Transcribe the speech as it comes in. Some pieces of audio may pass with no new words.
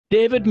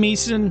David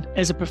Meessen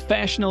is a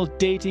professional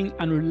dating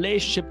and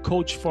relationship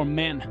coach for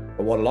men.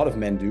 But what a lot of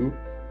men do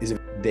is if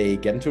they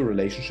get into a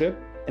relationship,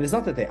 and it's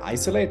not that they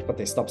isolate, but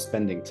they stop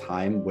spending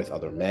time with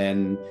other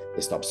men,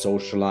 they stop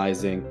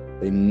socializing,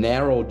 they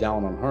narrow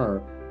down on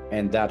her,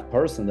 and that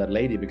person, that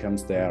lady,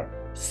 becomes their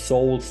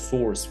sole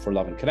source for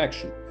love and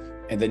connection.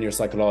 And then your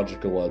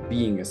psychological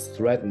well-being is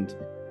threatened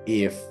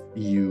if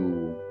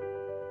you're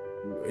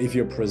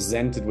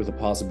presented with the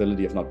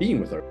possibility of not being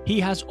with her. He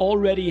has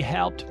already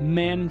helped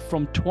men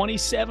from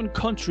 27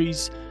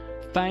 countries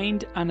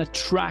find and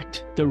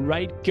attract the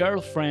right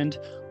girlfriend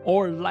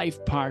or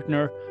life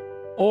partner,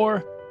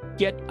 or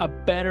get a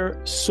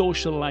better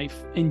social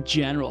life in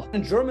general.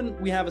 In German,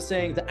 we have a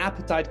saying, the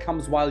appetite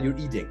comes while you're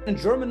eating. In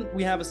German,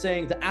 we have a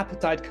saying, the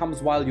appetite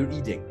comes while you're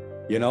eating.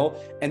 You know,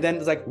 and then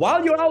it's like,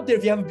 while you're out there,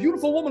 if you have a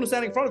beautiful woman who's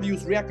standing in front of you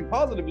who's reacting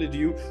positively to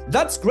you,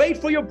 that's great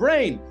for your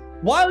brain.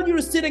 While you're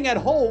sitting at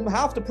home,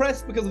 half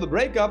depressed because of the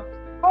breakup,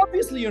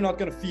 obviously you're not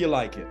going to feel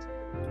like it.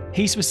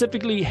 He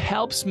specifically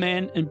helps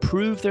men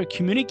improve their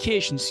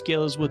communication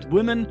skills with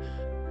women,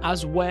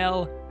 as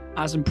well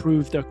as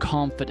improve their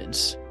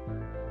confidence.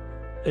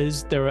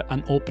 Is there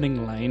an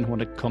opening line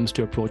when it comes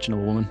to approaching a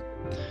woman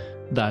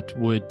that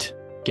would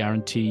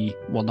guarantee,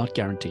 well, not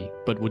guarantee,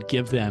 but would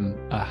give them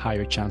a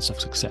higher chance of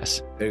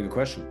success? Very good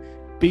question.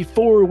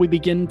 Before we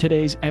begin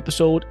today's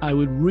episode, I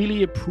would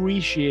really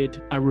appreciate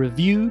a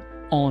review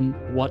on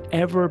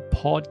whatever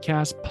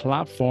podcast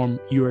platform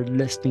you're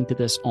listening to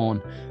this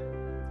on.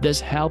 This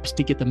helps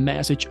to get the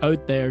message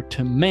out there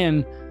to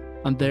men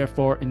and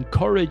therefore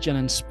encourage and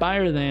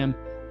inspire them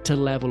to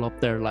level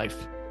up their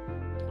life.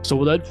 So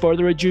without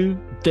further ado,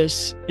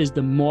 this is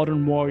the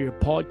Modern Warrior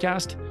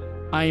Podcast.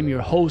 I am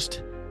your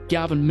host,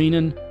 Gavin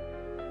Meessen.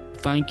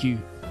 Thank you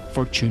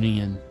for tuning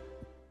in.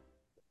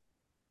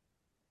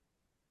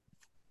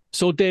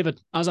 So, David,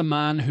 as a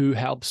man who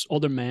helps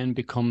other men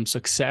become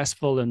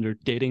successful in their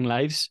dating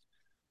lives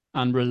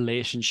and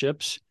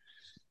relationships,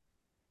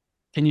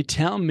 can you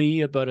tell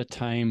me about a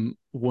time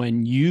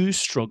when you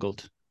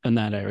struggled in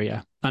that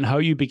area and how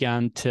you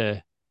began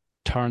to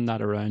turn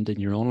that around in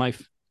your own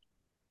life?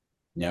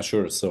 Yeah,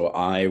 sure. So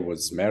I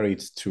was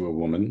married to a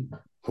woman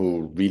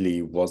who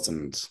really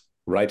wasn't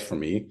right for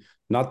me.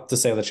 Not to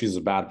say that she's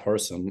a bad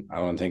person. I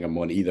don't think I'm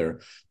one either.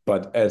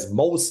 But as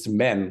most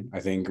men, I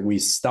think we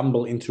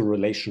stumble into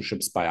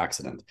relationships by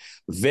accident.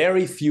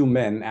 Very few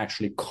men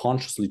actually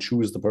consciously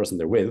choose the person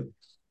they're with.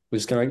 We're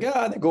just kind of like,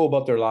 yeah, they go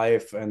about their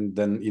life, and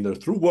then either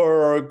through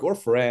work or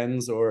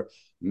friends, or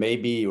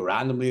maybe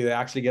randomly they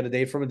actually get a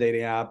date from a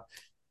dating app.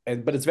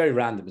 But it's very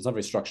random. It's not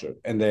very structured.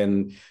 And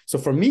then, so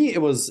for me,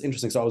 it was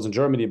interesting. So I was in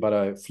Germany, but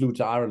I flew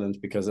to Ireland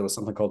because there was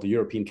something called the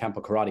European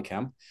Campo Karate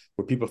Camp,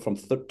 where people from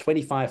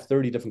 25,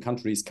 30 different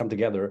countries come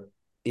together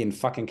in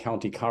fucking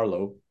County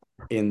Carlow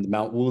in the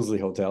Mount Wolseley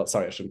Hotel.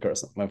 Sorry, I shouldn't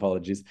curse. My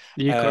apologies.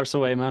 You curse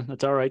away, man.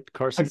 It's all right.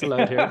 Cursing's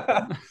allowed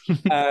here.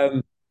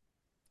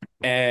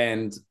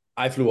 And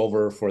I flew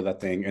over for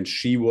that thing, and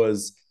she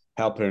was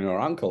helping her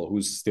uncle,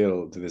 who's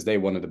still to this day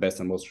one of the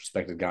best and most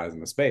respected guys in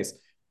the space.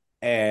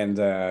 And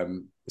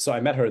so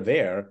I met her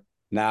there.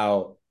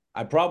 Now,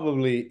 I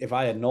probably, if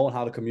I had known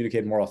how to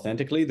communicate more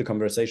authentically, the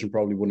conversation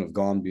probably wouldn't have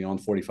gone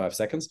beyond 45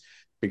 seconds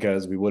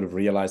because we would have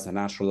realized a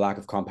natural lack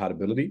of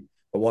compatibility.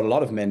 But what a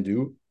lot of men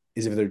do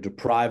is if they're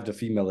deprived of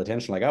female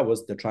attention like I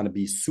was, they're trying to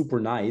be super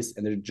nice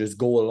and they just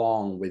go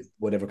along with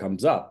whatever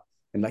comes up.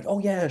 And like, oh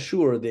yeah,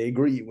 sure, they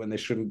agree when they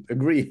shouldn't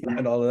agree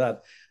and all of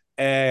that.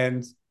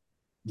 And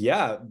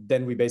yeah,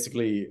 then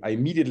I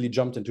immediately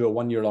jumped into a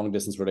 1-year long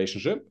distance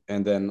relationship.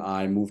 And then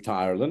I moved to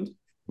Ireland.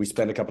 We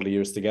spent a couple of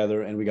years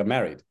together and we got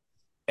married.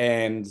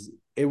 And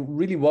it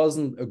really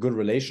wasn't a good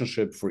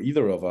relationship for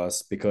either of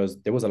us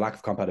because there was a lack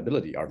of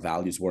compatibility. Our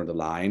values weren't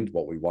aligned.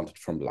 What we wanted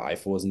from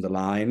life wasn't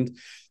aligned.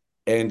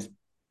 And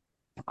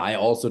I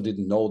also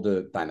didn't know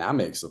the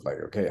dynamics of like,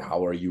 okay,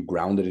 how are you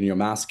grounded in your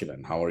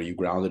masculine? How are you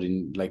grounded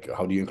in, like,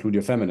 how do you include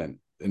your feminine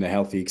in a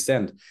healthy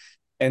extent?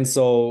 And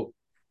so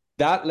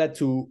that led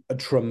to a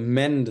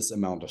tremendous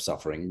amount of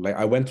suffering. Like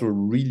I went through a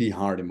really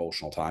hard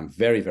emotional time,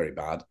 very, very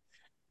bad,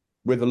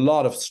 with a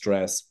lot of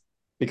stress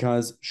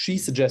because she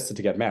suggested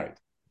to get married.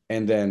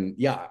 And then,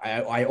 yeah,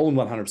 I own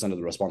 100% of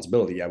the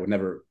responsibility. I would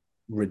never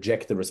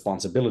reject the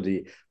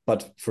responsibility.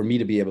 But for me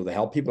to be able to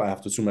help people, I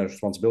have to assume my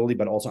responsibility,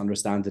 but also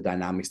understand the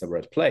dynamics that were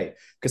at play.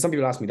 Because some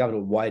people ask me, David,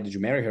 why did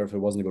you marry her if it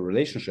wasn't a good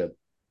relationship?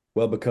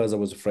 Well, because I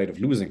was afraid of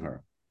losing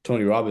her.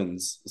 Tony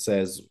Robbins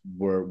says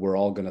we're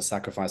all going to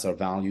sacrifice our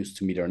values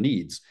to meet our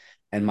needs.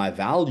 And my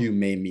value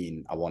may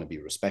mean I want to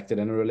be respected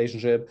in a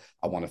relationship.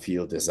 I want to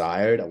feel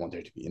desired. I want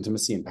there to be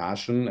intimacy and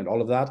passion and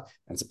all of that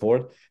and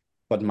support.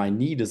 But my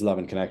need is love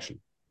and connection.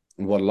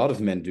 And what a lot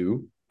of men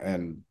do,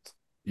 and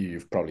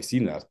you've probably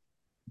seen that,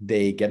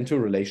 they get into a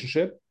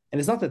relationship. And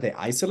it's not that they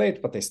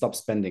isolate, but they stop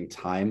spending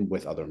time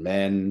with other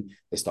men.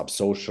 They stop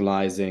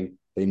socializing.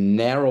 They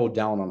narrow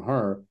down on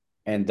her.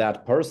 And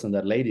that person,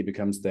 that lady,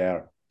 becomes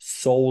their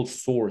sole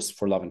source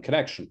for love and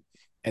connection.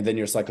 And then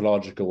your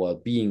psychological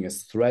well-being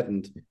is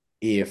threatened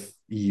if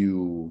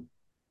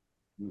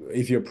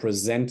if you're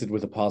presented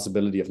with the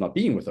possibility of not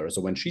being with her.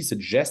 So when she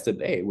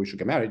suggested, hey, we should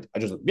get married, I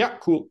just, yeah,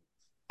 cool.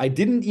 I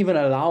didn't even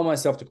allow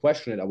myself to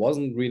question it. I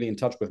wasn't really in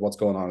touch with what's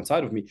going on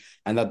inside of me.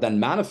 And that then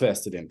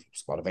manifested in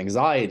a lot of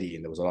anxiety,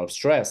 and there was a lot of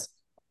stress.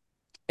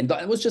 And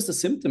that was just a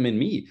symptom in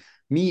me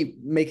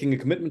making a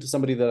commitment to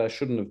somebody that I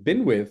shouldn't have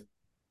been with.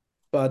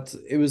 But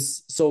it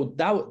was, so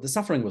that the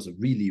suffering was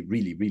really,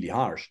 really, really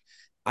harsh.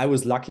 I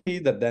was lucky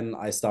that then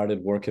I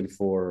started working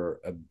for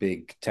a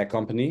big tech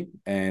company,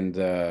 and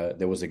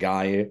there was a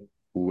guy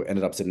who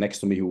ended up sitting next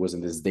to me who was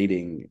in this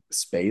dating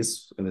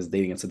space, in this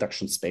dating and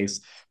seduction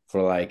space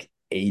for like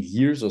 8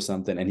 years or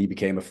something, and he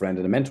became a friend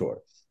and a mentor.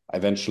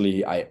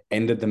 Eventually, I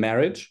ended the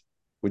marriage,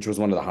 which was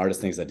one of the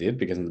hardest things I did,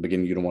 because in the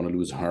beginning you don't want to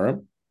lose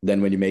her.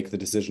 Then when you make the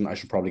decision, I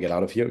should probably get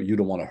out of here, you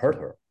don't want to hurt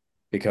her,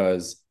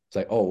 because it's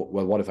like, oh,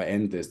 well, what if I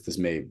end this? This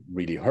may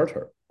really hurt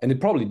her. And it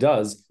probably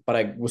does, but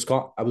I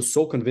was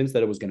so convinced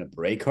that it was going to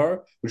break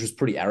her, which was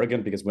pretty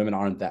arrogant because women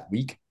aren't that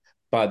weak.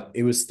 But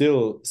it was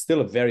still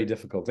a very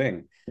difficult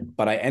thing.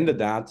 But I ended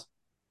that,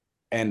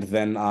 and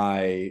then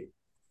I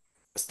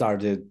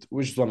started,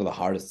 which is one of the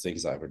hardest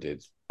things I ever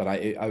did. But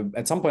I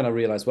at some point I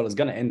realized, well, it's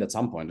going to end at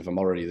some point if I'm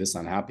already this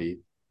unhappy,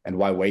 and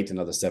why wait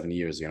another 7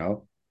 years, you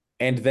know?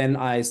 And then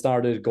I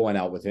started going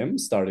out with him,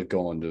 started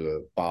going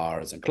to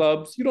bars and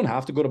clubs. You don't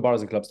have to go to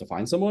bars and clubs to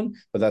find someone,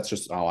 but that's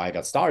just how I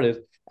got started.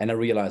 And I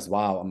realized,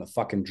 wow, I'm a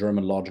fucking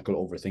German logical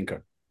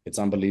overthinker. It's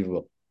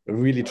unbelievable.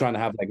 Really trying to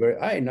have like,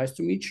 hey, nice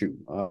to meet you.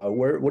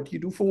 What do you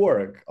do for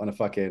work on a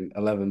fucking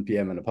 11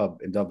 p.m. in a pub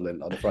in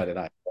Dublin on a Friday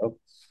night? You know?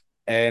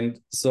 And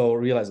so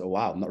realized, oh,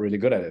 wow, I'm not really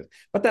good at it.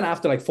 But then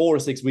after like 4 or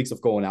 6 weeks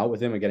of going out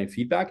with him and getting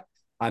feedback,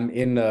 I'm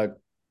in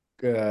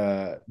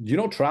you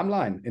know,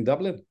 Tramline in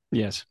Dublin?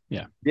 Yes.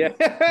 Yeah.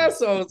 Yeah.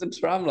 So I was in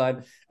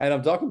Tramline, and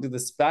I'm talking to the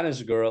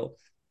Spanish girl,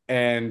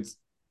 and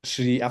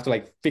she, after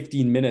like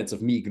 15 minutes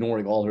of me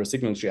ignoring all her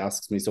signals, she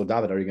asks me, so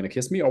David, are you going to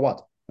kiss me or what?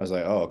 I was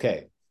like, oh,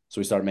 okay. So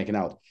we started making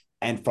out.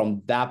 And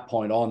from that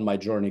point on, my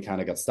journey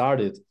kind of got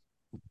started.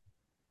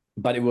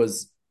 But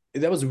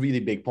that was a really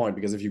big point,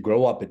 because if you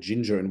grow up a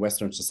ginger in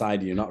Western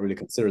society, you're not really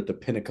considered the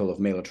pinnacle of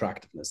male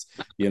attractiveness,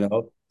 you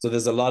know? So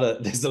there's a lot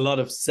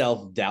of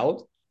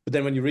self-doubt. But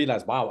then when you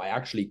realize, wow, I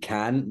actually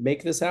can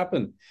make this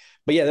happen.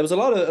 But yeah, there was a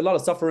lot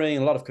of suffering,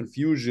 a lot of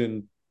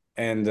confusion,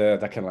 and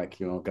that kind of like,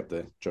 you know, got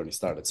the journey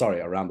started.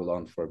 Sorry, I rambled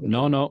on for a bit.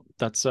 No,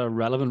 that's a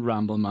relevant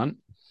ramble, man.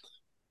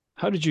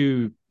 How did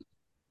you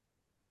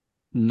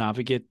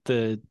navigate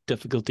the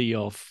difficulty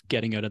of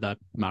getting out of that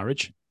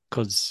marriage?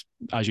 Because,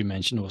 as you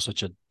mentioned, it was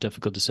such a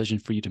difficult decision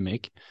for you to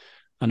make.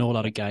 I know a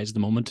lot of guys at the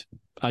moment,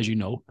 as you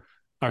know,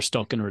 are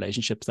stuck in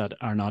relationships that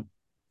are not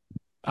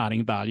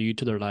adding value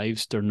to their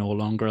lives. They're no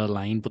longer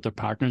aligned with their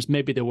partners.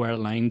 Maybe they were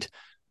aligned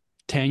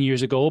 10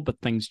 years ago, but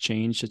things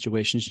change,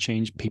 situations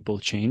change, people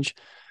change.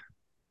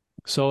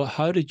 So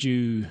how did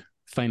you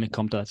finally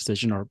come to that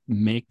decision, or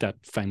make that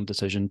final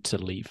decision to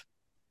leave?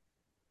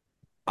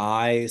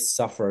 I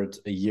suffered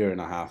a year and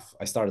a half.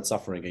 I started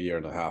suffering a year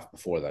and a half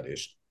before that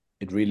issue.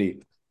 It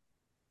really,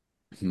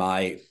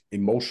 my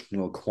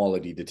emotional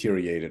quality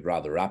deteriorated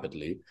rather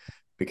rapidly,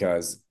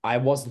 because I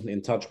wasn't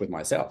in touch with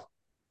myself.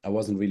 I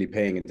wasn't really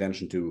paying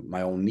attention to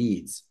my own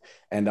needs,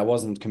 and I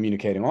wasn't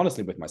communicating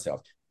honestly with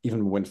myself.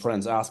 Even when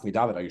friends asked me,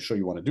 David, are you sure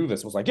you want to do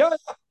this? I was like, yeah,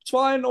 it's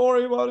fine. Don't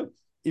worry about it.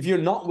 If you're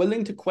not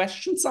willing to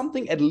question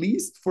something, at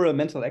least for a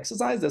mental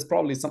exercise, there's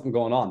probably something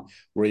going on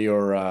where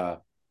you're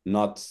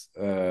not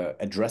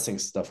addressing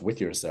stuff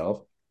with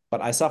yourself.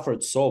 But I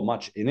suffered so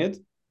much in it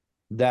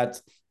that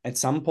at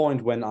some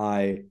point when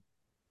I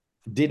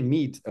did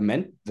meet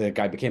the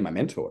guy became my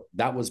mentor.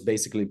 That was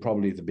basically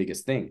probably the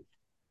biggest thing.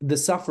 The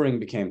suffering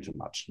became too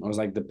much. I was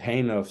like, the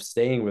pain of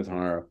staying with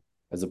her,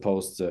 as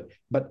opposed to,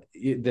 but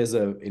there's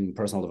in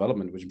personal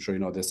development, which I'm sure you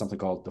know, there's something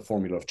called the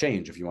formula of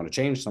change. If you want to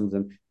change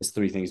something, there's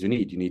 3 things you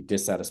need. You need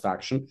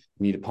dissatisfaction, you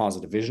need a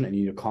positive vision, and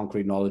you need a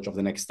concrete knowledge of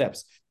the next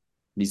steps.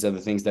 These are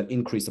the things that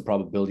increase the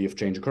probability of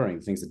change occurring.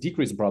 The things that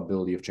decrease the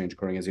probability of change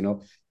occurring, as you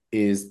know,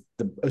 is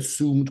the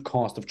assumed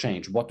cost of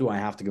change. What do I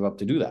have to give up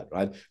to do that,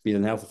 right? Be it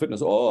in health or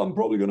fitness. Oh, I'm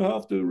probably going to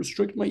have to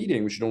restrict my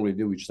eating, which you don't really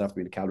do. We just have to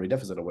be in a calorie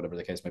deficit or whatever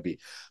the case may be.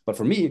 But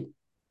for me,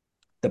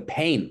 the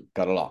pain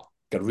got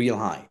real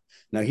high.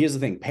 Now, here's the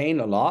thing. Pain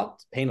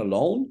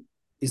alone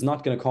is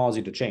not going to cause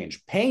you to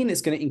change. Pain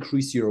is going to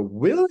increase your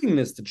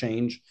willingness to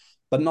change,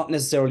 but not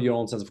necessarily your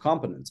own sense of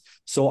competence.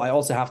 So I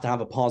also have to have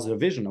a positive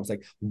vision. I was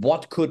like,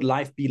 what could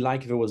life be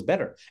like if it was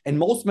better? And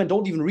most men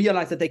don't even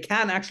realize that they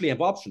can actually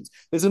have options.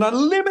 There's an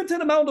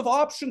unlimited amount of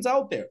options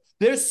out there.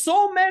 There's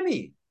so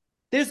many.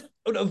 There's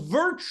a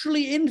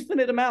virtually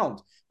infinite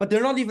amount, but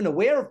they're not even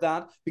aware of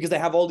that because they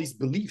have all these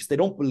beliefs. They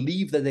don't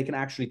believe that they can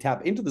actually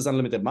tap into this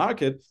unlimited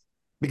market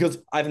because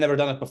I've never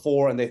done it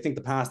before, and they think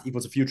the past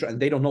equals the future, and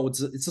they don't know it's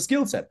a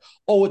skill set.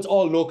 Oh, it's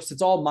all looks,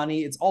 it's all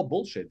money, it's all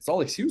bullshit, it's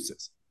all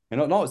excuses. You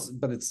know, no, it's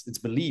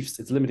beliefs,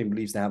 it's limiting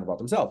beliefs they have about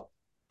themselves.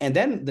 And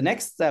then the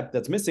next step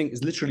that's missing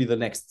is literally the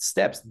next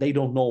steps. They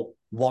don't know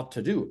what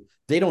to do.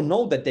 They don't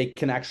know that they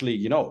can actually,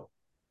 you know,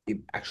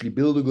 actually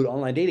build a good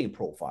online dating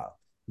profile,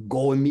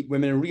 go and meet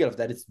women in real life,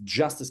 that it's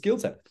just a skill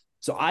set.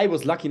 So I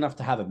was lucky enough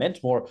to have a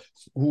mentor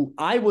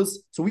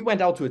so we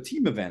went out to a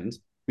team event.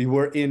 We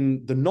were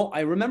in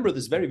I remember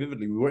this very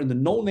vividly. We were in the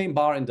No Name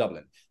Bar in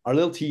Dublin, our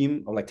little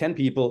team of like 10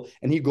 people,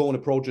 and he'd go and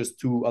approach us,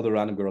 two other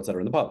random girls that are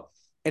in the pub.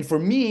 And for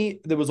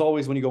me, there was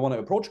always, when you go want to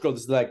approach a girl,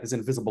 there's like this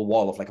invisible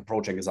wall of like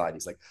approach anxiety.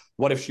 It's like,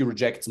 what if she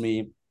rejects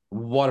me?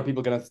 What are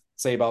people going to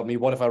say about me?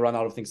 What if I run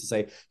out of things to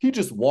say? He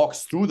just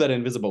walks through that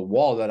invisible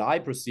wall that I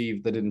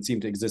perceived that didn't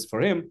seem to exist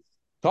for him,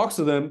 talks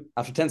to them.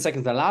 After 10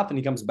 seconds, they laugh, and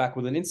he comes back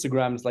with an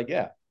Instagram. It's like,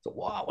 yeah. So,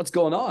 wow, what's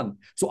going on?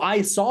 So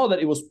I saw that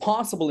it was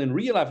possible in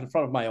real life in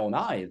front of my own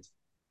eyes.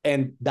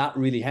 And that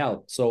really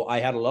helped. So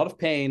I had a lot of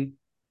pain.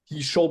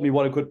 He showed me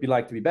what it could be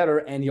like to be better.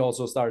 And he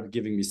also started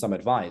giving me some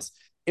advice.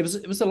 It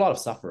was a lot of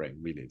suffering,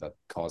 really, that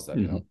caused that,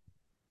 you know?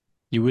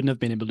 You wouldn't have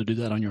been able to do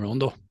that on your own,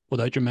 though,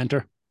 without your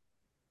mentor.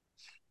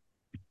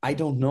 I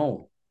don't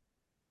know.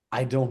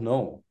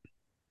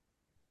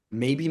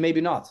 Maybe,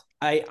 maybe not.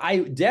 I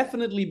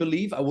definitely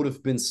believe I would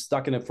have been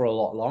stuck in it for a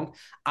lot long.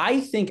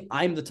 I think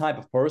I'm the type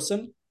of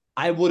person,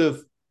 I would have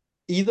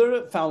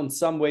either found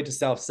some way to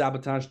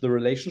self-sabotage the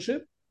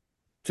relationship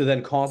to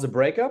then cause a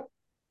breakup,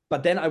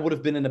 but then I would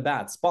have been in a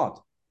bad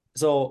spot.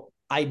 So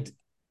I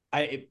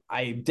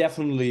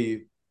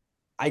definitely,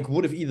 I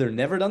would have either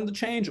never done the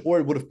change, or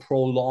it would have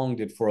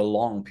prolonged it for a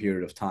long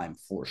period of time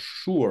for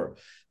sure.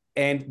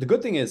 And the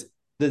good thing is,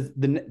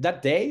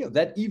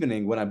 that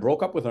evening when I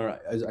broke up with her,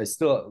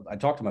 I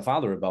talked to my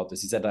father about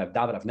this. He said, David,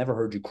 I've never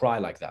heard you cry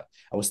like that.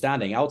 I was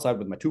standing outside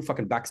with my two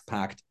fucking backs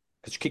packed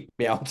because she kicked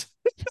me out.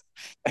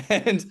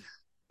 And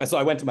so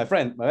I went to my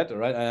mentor,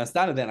 right? And I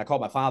standing there and I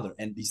called my father,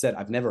 and he said,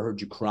 I've never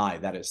heard you cry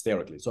that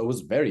hysterically. So it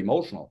was very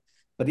emotional.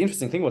 But the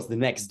interesting thing was, the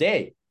next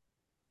day,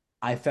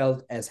 I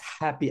felt as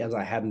happy as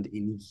I hadn't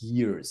in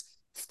years.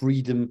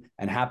 Freedom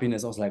and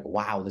happiness. I was like,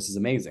 wow, this is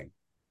amazing.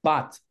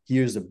 But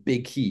here's a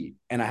big key.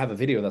 And I have a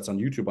video that's on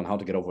YouTube on how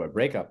to get over a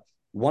breakup.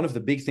 One of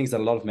the big things that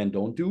a lot of men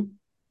don't do,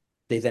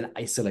 they then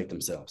isolate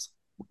themselves.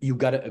 You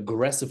got to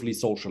aggressively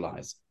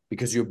socialize,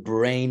 because your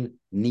brain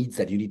needs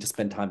that. You need to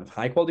spend time with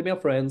high quality male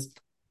friends,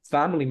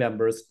 family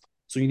members.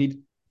 So you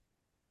need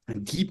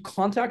deep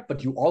contact,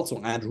 but you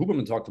also, Andrew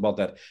Huberman talked about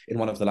that in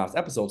one of the last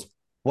episodes.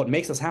 What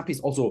makes us happy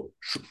is also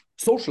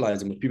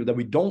socializing with people that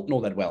we don't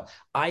know that well.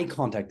 Eye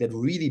contact, that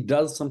really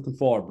does something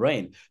for our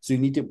brain. So you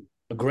need to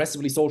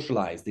aggressively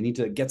socialize. They need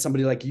to get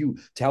somebody like you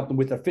to help them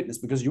with their fitness,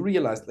 because you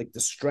realize like the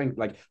strength,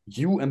 like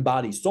you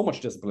embody so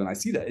much discipline. I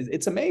see that.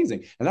 It's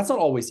amazing. And that's not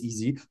always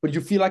easy, but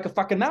you feel like a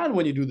fucking man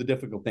when you do the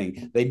difficult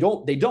thing. They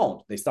don't.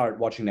 They start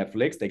watching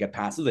Netflix. They get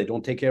passive. They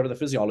don't take care of their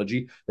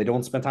physiology. They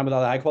don't spend time with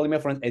other high quality male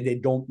friends, and they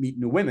don't meet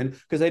new women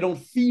because they don't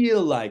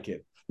feel like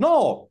it.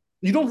 No,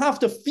 you don't have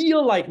to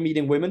feel like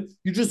meeting women.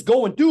 You just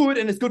go and do it,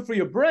 and it's good for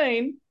your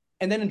brain.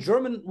 And then in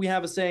German, we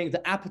have a saying,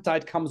 the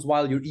appetite comes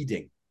while you're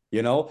eating.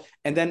 You know,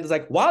 and then it's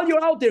like, while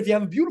you're out there, if you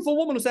have a beautiful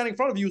woman who's standing in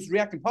front of you, who's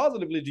reacting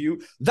positively to you,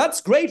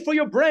 that's great for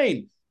your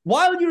brain.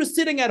 While you're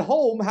sitting at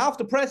home, half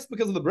depressed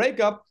because of the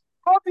breakup,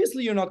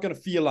 obviously you're not going to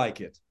feel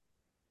like it.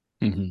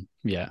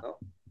 Yeah.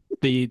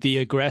 The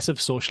aggressive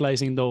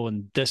socializing, though,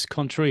 in this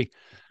country,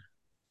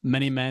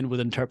 many men would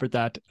interpret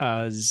that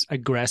as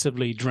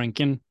aggressively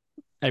drinking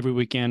every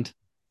weekend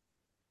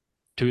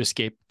to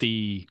escape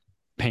the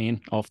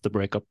pain of the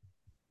breakup,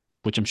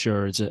 which I'm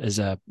sure is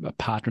a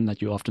pattern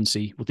that you often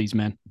see with these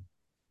men.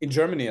 In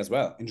Germany as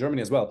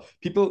well.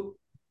 People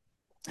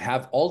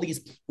have all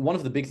these. One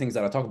of the big things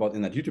that I talk about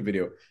in that YouTube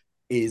video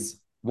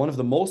is, one of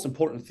the most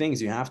important things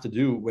you have to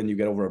do when you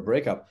get over a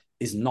breakup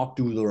is not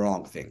do the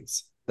wrong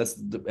things.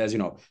 As you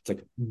know, it's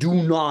like, do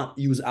not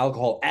use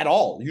alcohol at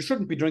all. You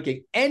shouldn't be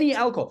drinking any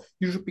alcohol.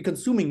 You should be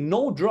consuming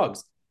no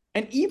drugs.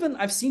 And even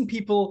I've seen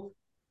people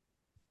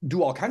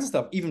do all kinds of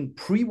stuff, even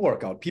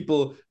pre-workout.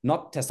 People,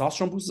 not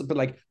testosterone boosters, but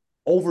like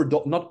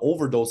not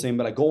overdosing,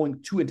 but like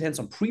going too intense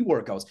on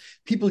pre-workouts.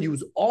 People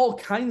use all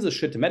kinds of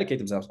shit to medicate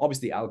themselves.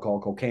 Obviously, alcohol,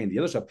 cocaine, the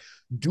other stuff.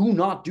 Do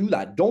not do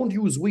that. Don't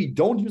use weed.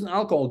 Don't use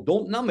alcohol.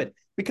 Don't numb it.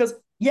 Because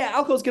yeah,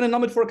 alcohol is going to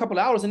numb it for a couple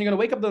of hours, and you're going to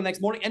wake up the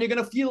next morning and you're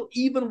going to feel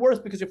even worse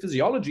because your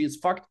physiology is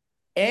fucked,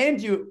 and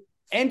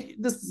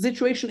the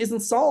situation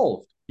isn't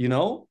solved, you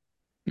know?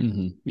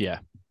 Yeah.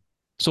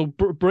 So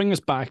bring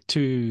us back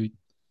to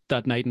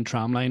that night in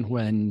Tramline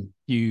when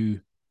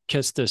you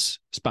kissed this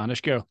Spanish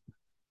girl.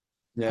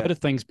 Yeah. How did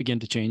things begin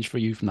to change for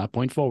you from that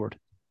point forward?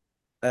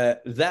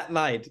 That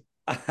night,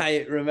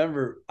 I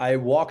remember I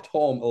walked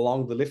home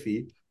along the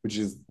Liffey, which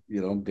is,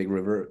 big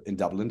river in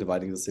Dublin,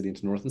 dividing the city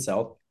into north and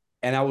south.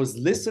 And I was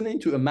listening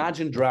to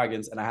Imagine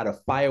Dragons, and I had a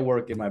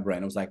firework in my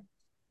brain. I was like,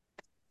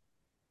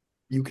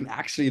 you can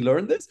actually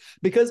learn this?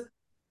 Because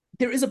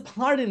there is a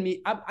part in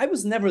me, I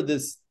was never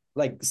this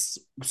like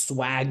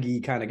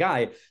swaggy kind of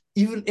guy.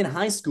 Even in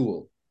high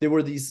school, there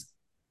were these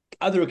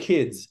other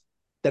kids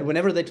that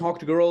whenever they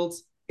talked to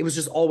girls, it was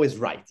just always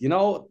right.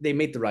 They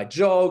made the right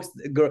jokes.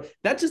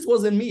 That just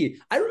wasn't me.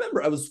 I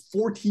remember I was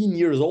 14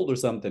 years old or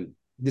something.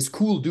 This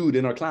cool dude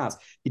in our class,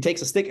 he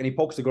takes a stick and he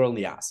pokes a girl in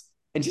the ass.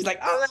 And she's like,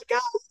 oh my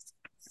God.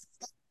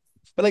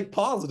 But like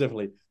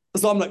positively.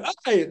 So I'm like,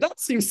 hey, that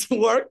seems to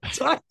work.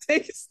 So I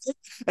take a stick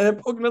and I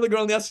poke another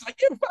girl in the ass. She's like,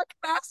 you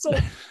fucking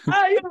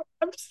asshole.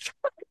 I'm just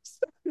trying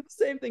to do the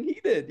same thing he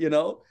did, you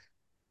know?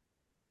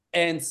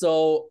 And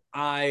so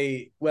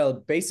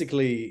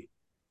basically,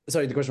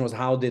 sorry, the question was,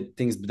 how did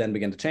things then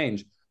begin to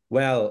change?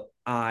 Well,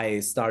 I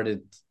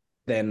started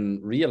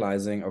then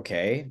realizing,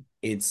 okay,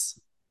 it's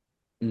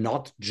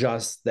not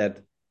just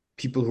that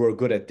people who are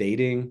good at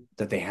dating,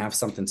 that they have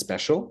something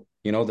special,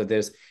 you know,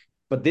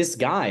 but this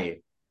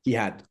guy, he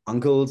had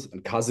uncles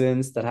and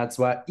cousins that had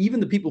swag.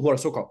 Even the people who are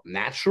so-called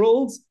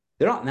naturals,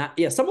 they're not,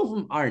 yeah, some of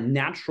them are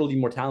naturally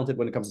more talented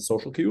when it comes to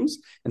social cues,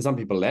 and some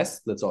people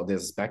less. That's all,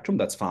 there's a spectrum,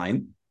 that's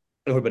fine.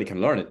 Everybody can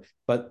learn it,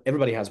 but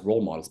everybody has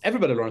role models.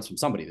 Everybody learns from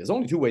somebody. There's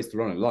only two ways to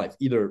learn in life,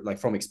 either like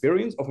from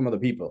experience or from other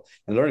people.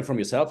 And learning from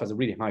yourself has a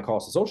really high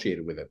cost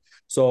associated with it.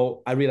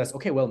 So I realized,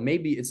 okay, well,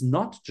 maybe it's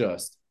not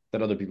just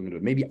that other people can do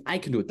it. Maybe I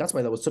can do it. That's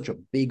why that was such a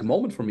big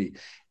moment for me.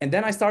 And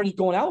then I started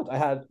going out. I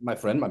had my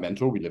friend, my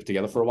mentor, we lived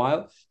together for a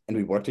while and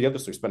we worked together.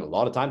 So we spent a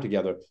lot of time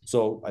together.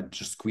 So I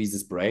just squeezed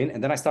his brain.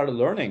 And then I started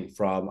learning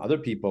from other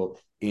people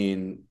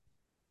in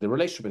the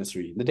relationship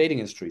industry, the dating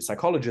industry,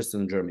 psychologists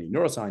in Germany,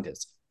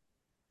 neuroscientists.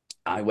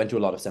 I went to a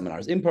lot of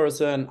seminars in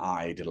person.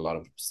 I did a lot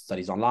of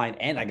studies online,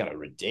 and I got a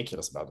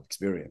ridiculous amount of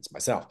experience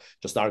myself.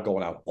 Just started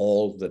going out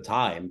all the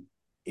time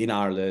in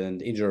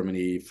Ireland, in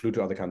Germany, flew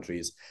to other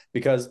countries.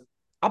 Because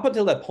up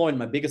until that point,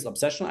 my biggest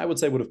obsession, I would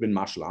say, would have been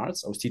martial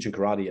arts. I was teaching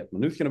karate at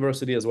Maynooth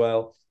University as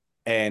well.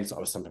 And so I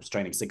was sometimes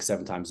training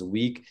 6-7 times a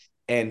week.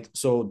 And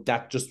so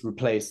that just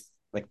replaced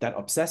like that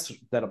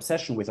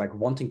obsession with like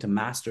wanting to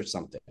master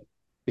something.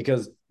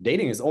 Because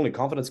dating is only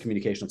confidence,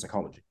 communication, and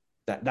psychology.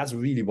 That's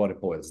really what it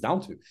boils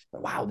down to.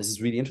 But wow, this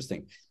is really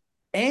interesting.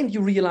 And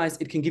you realize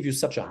it can give you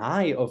such a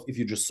high of if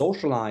you just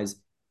socialize,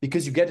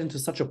 because you get into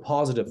such a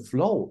positive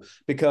flow.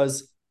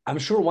 Because I'm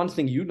sure one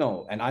thing you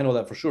know, and I know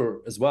that for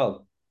sure as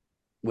well,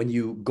 when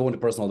you go into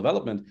personal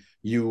development,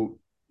 you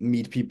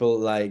meet people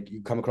like,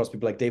 you come across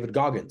people like David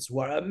Goggins, who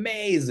are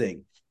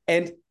amazing.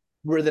 And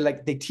where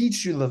they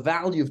teach you the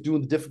value of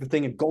doing the difficult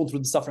thing and going through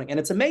the suffering. And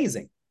it's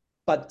amazing.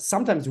 But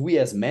sometimes we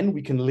as men,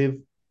 we can live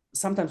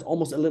sometimes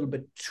almost a little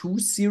bit too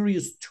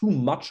serious, too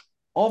much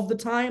of the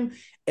time.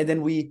 And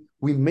then we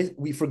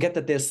forget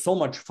that there's so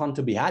much fun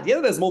to be had. Yeah,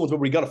 there's moments where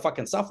we got to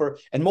fucking suffer.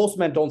 And most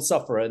men don't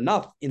suffer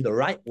enough in the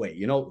right way,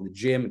 you know, in the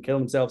gym and kill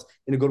themselves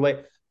in a good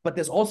way. But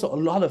there's also a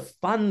lot of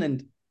fun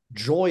and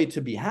joy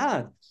to be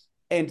had.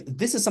 And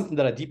this is something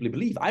that I deeply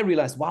believe. I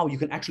realized, wow, you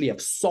can actually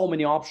have so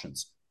many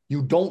options.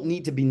 You don't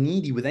need to be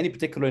needy with any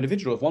particular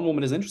individual. If one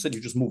woman is interested,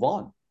 you just move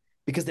on,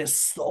 because there's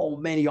so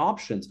many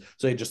options.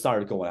 So it just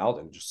started going out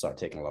and just started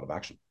taking a lot of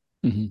action.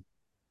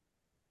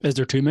 Mm-hmm. Is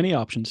there too many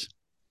options?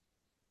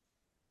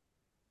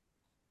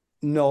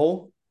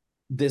 No,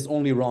 there's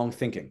only wrong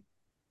thinking.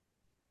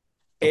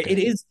 Okay. It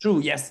is true.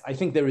 Yes, I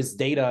think there is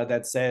data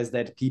that says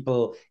that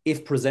people,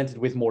 if presented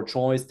with more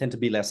choice, tend to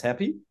be less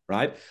happy,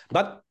 right?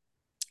 But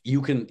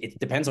it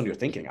depends on your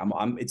thinking.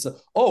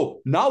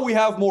 Now we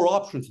have more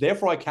options,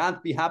 therefore I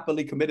can't be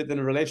happily committed in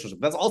a relationship.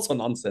 That's also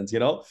nonsense, you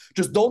know?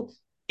 Just don't,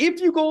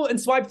 if you go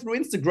and swipe through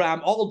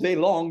Instagram all day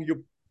long,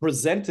 you're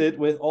presented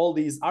with all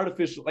these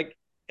artificial, like,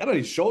 I don't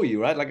need to show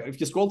you, right? Like if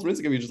you scroll through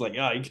Instagram, you're just like,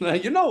 yeah,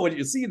 you know what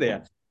you see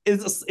there.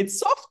 It's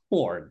soft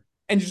porn.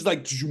 And you're just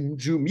like, zoom,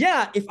 zoom.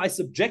 Yeah, if I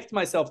subject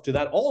myself to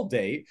that all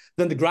day,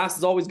 then the grass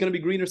is always going to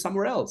be greener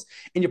somewhere else.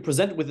 And you're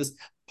presented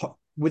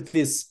with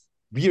this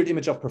weird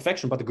image of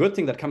perfection. But the good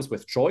thing that comes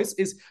with choice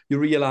is you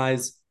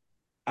realize,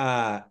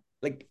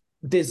 like,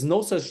 there's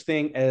no such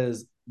thing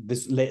as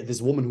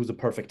this woman who's a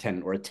perfect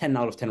 10 or a 10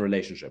 out of 10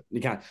 relationship. You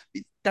can't.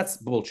 That's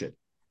bullshit.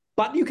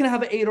 But you can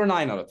have an 8 or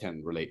 9 out of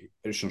 10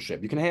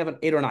 relationship. You can have an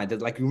 8 or 9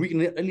 that like you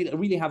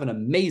really have an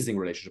amazing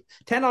relationship.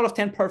 10 out of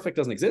 10 perfect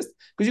doesn't exist,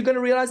 because you're going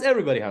to realize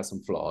everybody has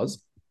some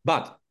flaws.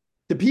 But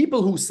the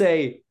people who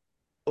say,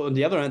 on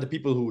the other hand, the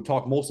people who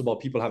talk most about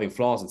people having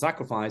flaws and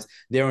sacrifice,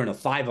 they're in a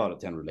 5 out of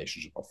 10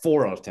 relationship or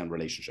 4 out of 10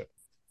 relationship.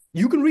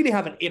 You can really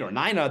have an 8 or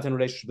 9 out of 10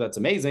 relationship that's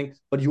amazing,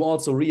 but you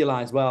also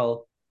realize,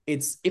 well,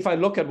 if I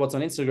look at what's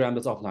on Instagram,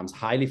 that's oftentimes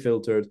highly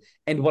filtered.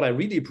 And what I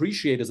really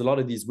appreciate is a lot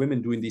of these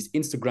women doing these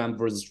Instagram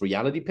versus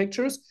reality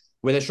pictures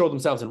where they show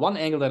themselves in one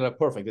angle that are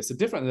perfect. They sit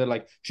different. They're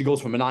like, she goes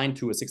from a 9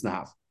 to a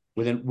 6.5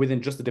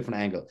 within just a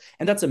different angle.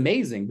 And that's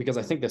amazing, because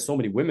I think there's so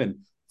many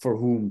women for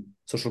whom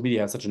social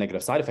media has such a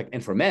negative side effect.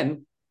 And for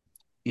men,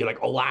 you're like,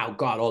 oh, wow,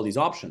 God, all these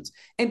options.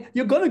 And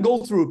you're going to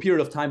go through a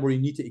period of time where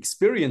you need to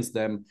experience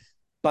them.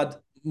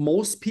 But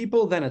most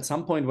people then at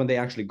some point, when they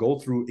actually go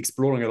through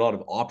exploring a lot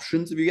of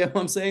options, if you get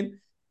what I'm saying,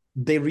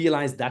 they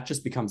realize that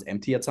just becomes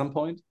empty at some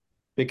point,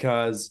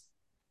 because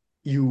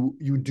you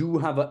do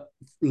have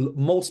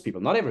most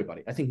people, not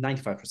everybody, I think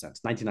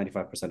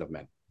 95% of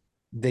men,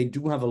 they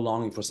do have a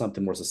longing for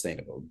something more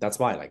sustainable. That's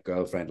why, like,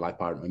 girlfriend, life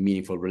partner, a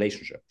meaningful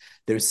relationship.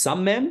 There's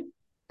some men,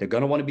 they're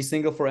going to want to be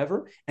single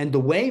forever. And the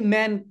way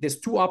men, there's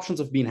 2 options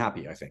of being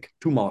happy, I think,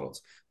 2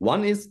 models.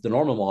 One is the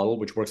normal model,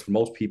 which works for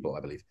most people,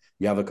 I believe.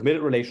 You have a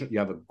committed relationship, you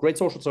have a great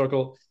social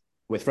circle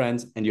with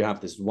friends, and you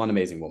have this one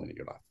amazing woman in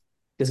your life.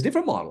 There's a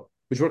different model,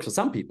 which works for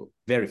some people,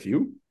 very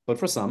few, but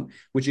for some,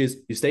 which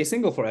is you stay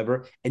single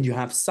forever and you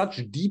have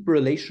such deep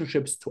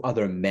relationships to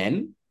other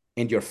men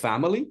and your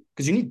family,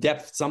 because you need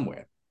depth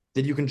somewhere,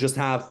 that you can just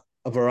have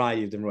a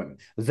variety of different women.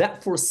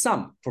 That for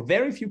some, for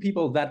very few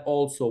people, that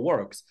also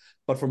works.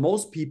 But for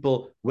most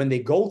people, when they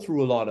go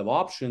through a lot of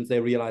options, they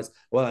realize,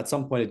 well, at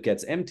some point it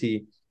gets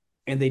empty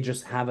and they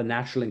just have a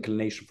natural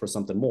inclination for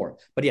something more.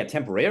 But yeah,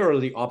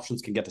 temporarily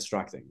options can get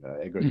distracting.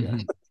 I agree. Mm-hmm.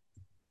 Yeah.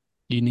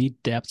 You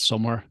need depth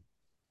somewhere.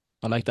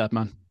 I like that,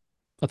 man.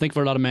 I think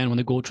for a lot of men, when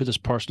they go through this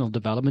personal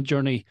development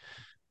journey,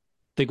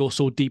 they go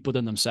so deep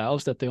within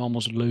themselves that they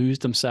almost lose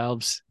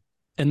themselves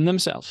in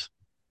themselves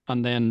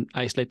and then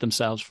isolate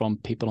themselves from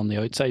people on the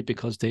outside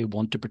because they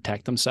want to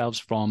protect themselves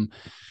from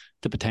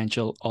the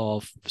potential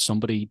of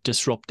somebody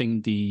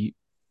disrupting the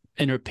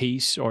inner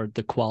peace or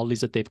the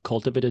qualities that they've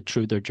cultivated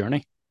through their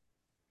journey,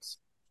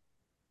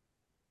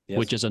 yes.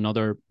 Which is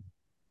another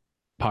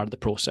part of the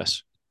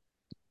process.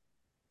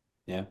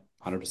 Yeah,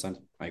 100%.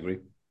 I agree.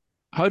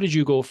 How did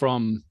you go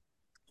from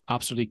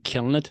absolutely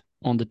killing it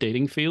on the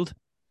dating field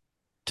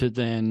to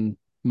then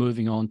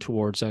moving on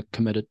towards a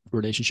committed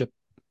relationship,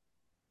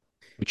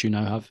 which you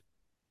now have?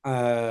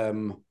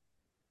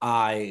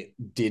 I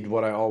did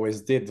what I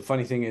always did. The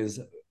funny thing is,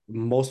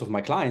 most of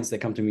my clients, they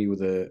come to me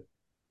with a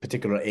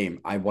particular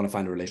aim. I want to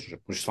find a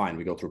relationship, which is fine.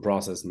 We go through a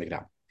process and make it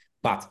happen.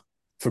 But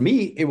for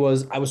me, I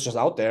was just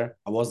out there.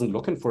 I wasn't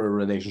looking for a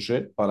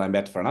relationship, but I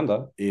met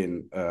Fernanda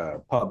in a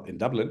pub in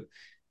Dublin.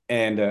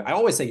 And I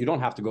always say you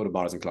don't have to go to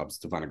bars and clubs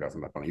to find a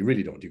girlfriend back home. You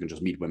really don't. You can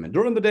just meet women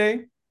during the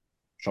day,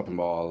 shopping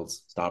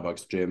malls,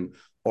 Starbucks, gym,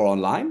 or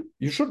online.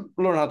 You should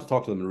learn how to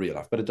talk to them in real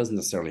life, but it doesn't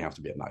necessarily have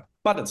to be at night.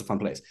 But it's a fun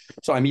place.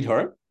 So I meet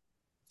her.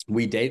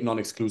 We date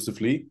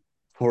non-exclusively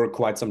for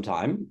quite some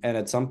time. And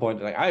at some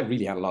point, like I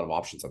really had a lot of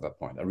options at that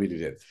point. I really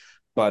did.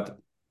 But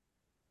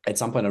at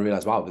some point I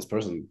realized, wow, this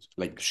person,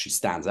 like she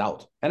stands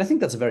out. And I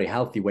think that's a very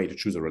healthy way to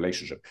choose a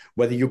relationship.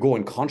 Whether you're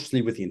going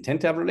consciously with the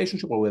intent to have a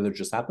relationship or whether it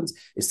just happens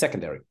is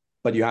secondary.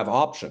 But you have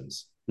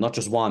options, not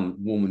just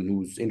one woman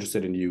who's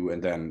interested in you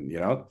and then,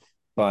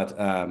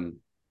 but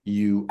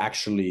you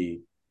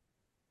actually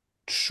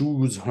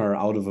choose her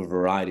out of a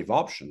variety of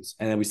options.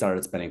 And then we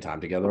started spending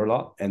time together a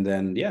lot. And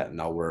then,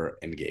 now we're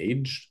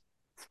engaged.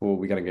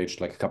 We got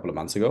engaged like a couple of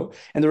months ago.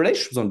 And the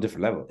relationship's on a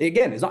different level.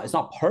 Again, it's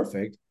not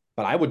perfect,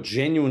 but I would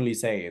genuinely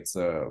say it's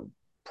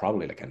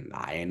probably like a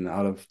 9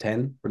 out of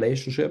 10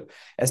 relationship,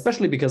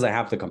 especially because I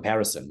have the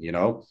comparison,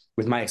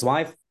 with my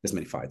ex-wife, this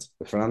many fights.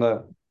 With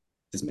Fernanda,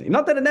 this many.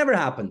 Not that it never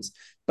happens,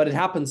 but it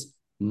happens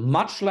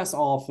much less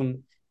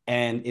often.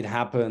 And it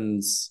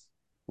happens,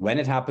 when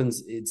it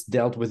happens, it's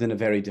dealt with in a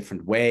very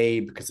different way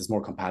because there's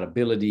more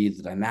compatibility.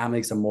 The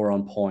dynamics are more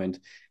on point.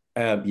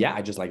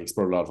 I just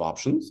explored a lot of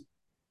options,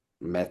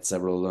 met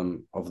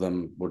several of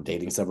them, were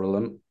dating several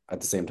of them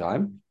at the same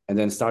time, and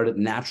then started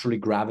naturally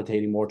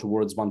gravitating more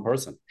towards one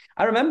person.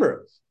 I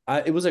remember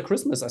it was at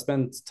Christmas. I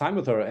spent time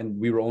with her, and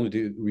we were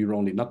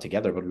only not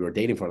together, but we were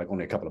dating for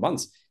only a couple of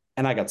months.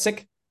 And I got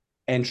sick,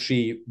 and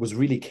she was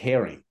really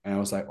caring, and I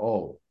was like,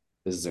 "Oh,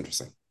 this is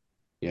interesting,"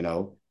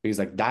 because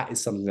that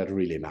is something that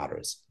really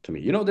matters to me.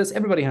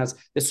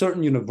 There's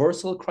certain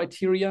universal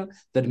criteria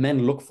that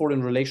men look for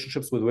in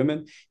relationships with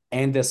women,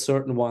 and there's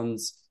certain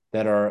ones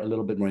that are a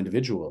little bit more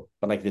individual.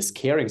 But this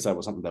caring side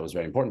was something that was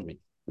very important to me.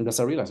 And thus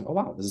I realized, oh,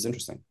 wow, this is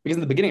interesting. Because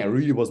in the beginning, I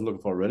really wasn't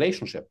looking for a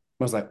relationship.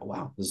 I was like, oh,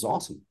 wow, this is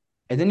awesome.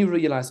 And then you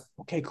realize,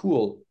 okay,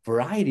 cool.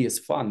 Variety is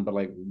fun, but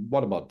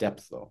what about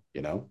depth though,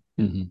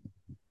 Mm-hmm.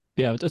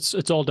 Yeah,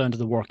 it's all down to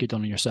the work you've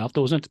done on yourself,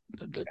 though, isn't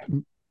it?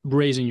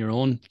 Raising your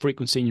own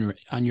frequency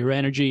and your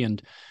energy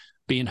and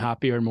being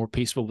happier and more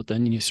peaceful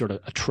within, and you sort of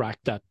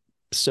attract that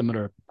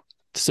similar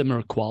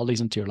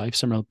qualities into your life,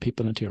 similar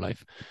people into your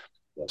life.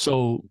 Yeah.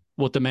 So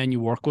what the men you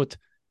work with,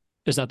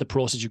 is that the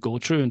process you go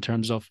through in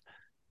terms of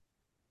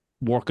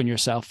work on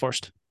yourself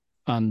first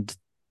and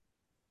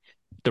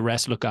the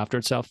rest look after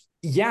itself?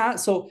 Yeah,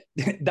 so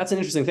that's an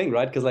interesting thing,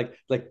 right? Because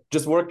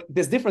just work,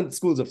 there's different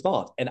schools of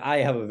thought, and I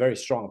have a very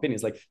strong opinion.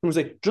 It's people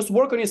say, just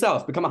work on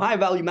yourself, become a high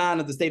value man,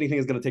 and this dating thing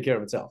is going to take care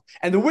of itself.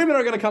 And the women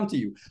are going to come to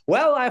you.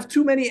 Well, I have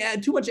too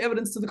much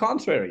evidence to the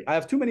contrary. I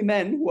have too many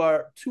men who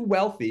are too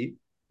wealthy,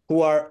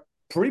 who are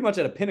pretty much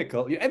at a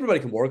pinnacle. Everybody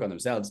can work on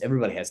themselves.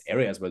 Everybody has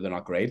areas where they're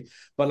not great,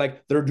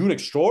 but they're doing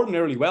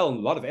extraordinarily well in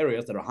a lot of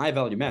areas that are high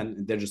value men.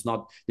 And they're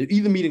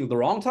either meeting the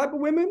wrong type of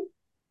women,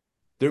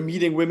 they're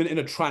meeting women in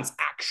a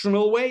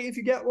transactional way, if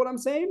you get what I'm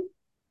saying,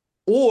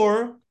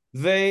 or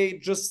they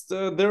just,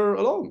 they're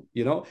alone,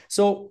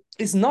 So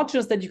it's not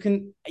just that you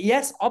can,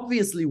 yes,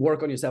 obviously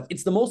work on yourself.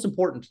 It's the most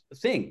important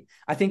thing.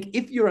 I think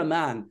if you're a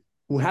man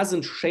who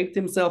hasn't shaped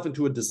himself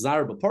into a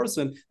desirable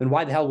person, then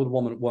why the hell would a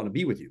woman want to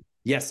be with you?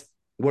 Yes,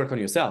 work on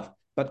yourself.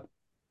 But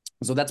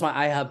so that's why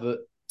I have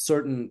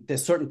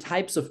there's certain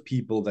types of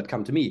people that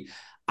come to me.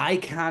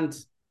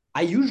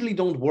 I usually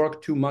don't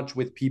work too much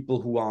with people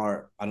who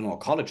are,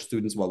 college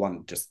students.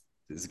 Well, this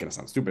is going to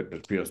sound stupid,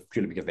 but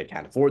purely because they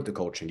can't afford the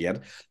coaching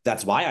yet.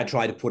 That's why I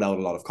try to put out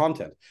a lot of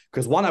content.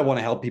 Because one, I want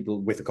to help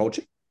people with the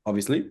coaching.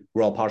 Obviously,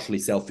 we're all partially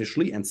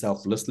selfishly and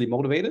selflessly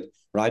motivated,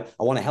 right?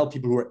 I want to help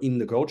people who are in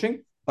the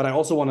coaching. but I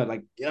also want to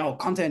like,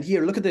 content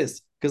here, look at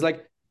this. Because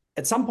like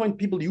at some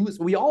point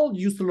we all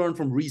used to learn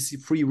from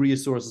free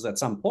resources at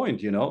some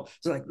point, So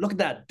like, look at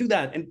that, do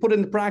that and put it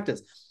into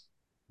practice.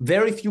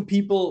 Very few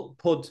people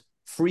put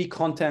free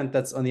content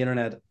that's on the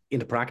internet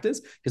into practice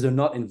because they're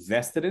not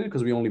invested in it,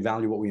 because we only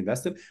value what we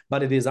invest in,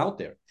 but it is out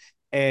there.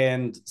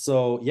 And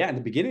so, yeah, in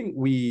the beginning,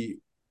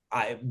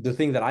 the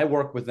thing that I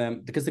work with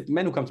them, because the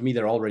men who come to me,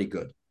 they're already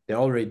good. They're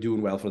already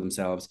doing well for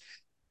themselves.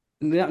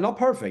 They're not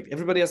perfect.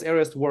 Everybody has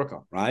areas to work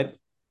on, right?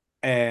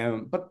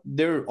 But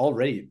they're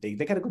already, they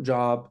got a good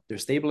job. They're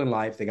stable in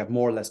life. They got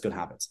more or less good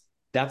habits.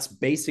 That's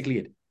basically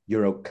it.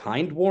 You're a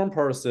kind, warm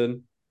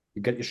person.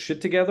 You got your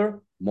shit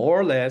together, more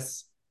or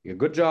less. You got a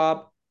good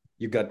job.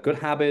 You got good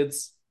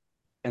habits.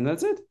 And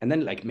that's it. And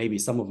then like maybe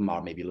some of them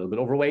are maybe a little bit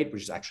overweight,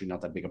 which is actually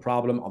not that big a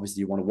problem.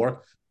 Obviously, you want to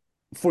work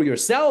for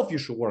yourself. You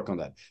should work on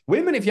that.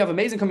 Women, if you have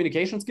amazing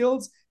communication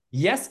skills,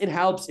 yes, it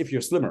helps if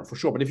you're slimmer for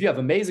sure. But if you have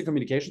amazing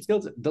communication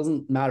skills, it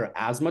doesn't matter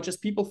as much as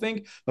people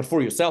think. But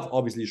for yourself,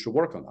 obviously, you should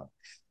work on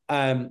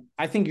that.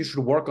 I think you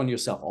should work on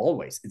yourself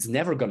always. It's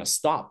never going to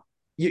stop.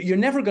 You're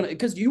never going to,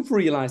 because you've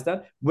realized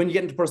that when you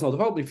get into personal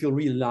development, you feel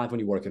really alive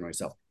when you're working on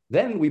yourself.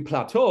 Then we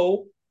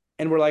plateau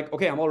and we're like,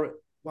 okay,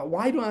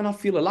 why do I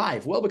not feel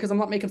alive? Well, because I'm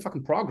not making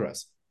fucking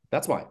progress.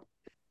 That's why.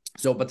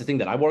 So, but the thing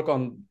that I work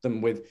on them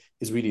with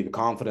is really the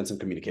confidence and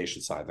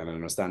communication side and an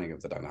understanding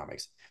of the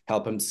dynamics.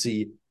 Help them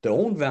see their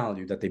own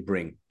value that they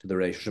bring to the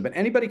relationship. And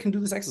anybody can do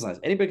this exercise.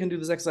 Anybody can do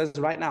this exercise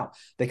right now.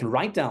 They can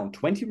write down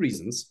 20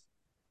 reasons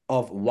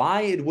of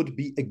why it would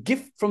be a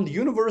gift from the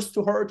universe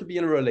to her to be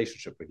in a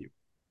relationship with you.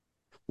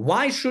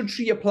 Why should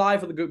she apply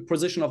for the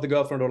position of the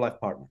girlfriend or life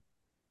partner?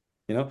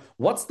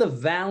 What's the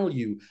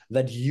value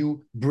that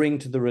you bring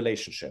to the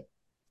relationship?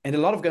 And a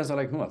lot of guys are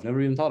like, I've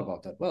never even thought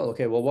about that. Well,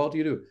 okay, well, what do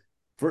you do?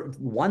 For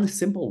one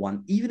simple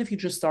one, even if you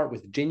just start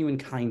with genuine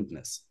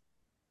kindness,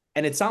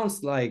 and it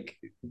sounds like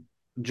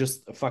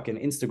just a fucking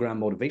Instagram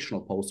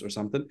motivational post or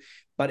something,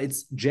 but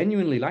it's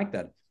genuinely like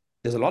that.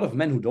 There's a lot of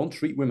men who don't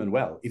treat women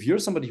well. If you're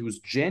somebody who's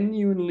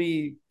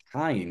genuinely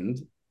kind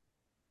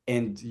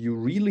and you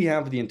really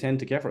have the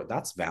intent to care for it,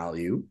 that's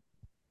value.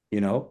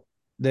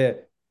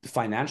 The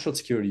financial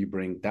security you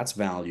bring, that's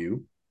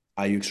value.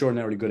 Are you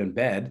extraordinarily good in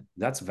bed?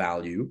 That's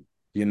value.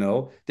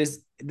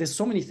 There's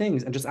so many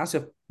things. And just ask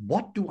yourself,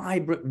 what do I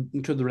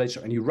bring to the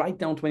relationship? And you write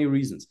down 20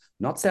 reasons,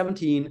 not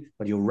 17,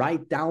 but you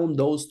write down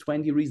those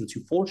 20 reasons.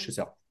 You force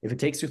yourself. If it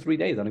takes you 3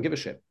 days, I don't give a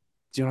shit.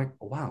 So you're like,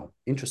 oh, wow,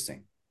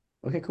 interesting.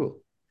 Okay,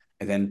 cool.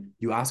 And then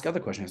you ask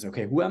other questions.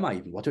 Okay, who am I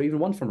even? What do I even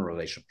want from a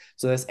relationship?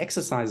 So there's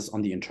exercises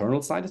on the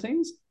internal side of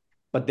things,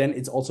 but then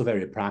it's also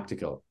very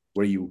practical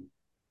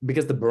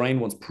because the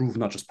brain wants proof,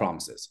 not just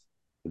promises.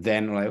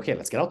 Then we're like, okay,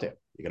 let's get out there.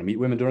 You're going to meet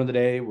women during the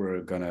day, or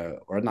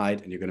at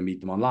night, and you're going to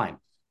meet them online.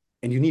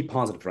 And you need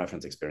positive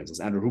reference experiences.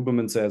 Andrew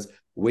Huberman says,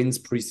 wins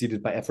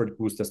preceded by effort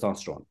boost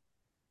testosterone.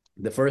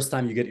 The first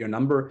time you get your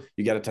number,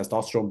 you get a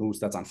testosterone boost.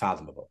 That's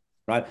unfathomable,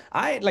 right?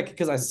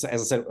 Because as I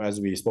said,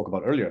 as we spoke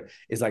about earlier,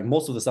 is like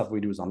most of the stuff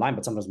we do is online,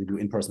 but sometimes we do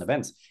in-person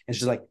events. And it's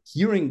just like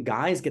hearing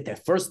guys get their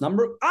first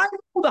number. I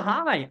know the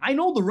high. I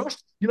know the rush.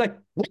 You're like,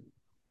 what?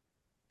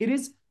 It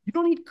is. You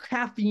don't need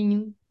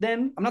caffeine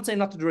then. I'm not saying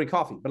not to drink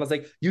coffee, but it's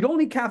like, you don't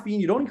need caffeine,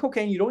 you don't need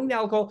cocaine, you don't need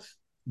alcohol.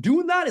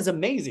 Doing that is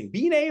amazing.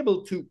 Being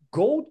able to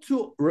go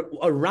to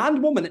a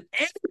random woman, and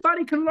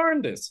anybody can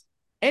learn this.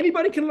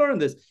 Anybody can learn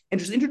this and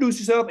just introduce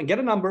yourself and get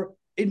a number.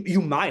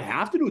 You might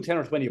have to do 10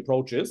 or 20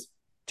 approaches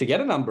to get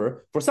a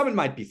number. For some, it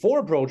might be 4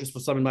 approaches. For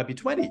some, it might be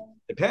 20.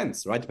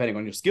 Depends, right? Depending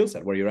on your skill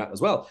set, where you're at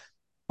as well.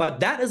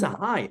 But that is a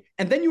high.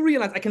 And then you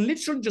realize I can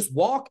literally just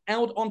walk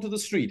out onto the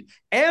street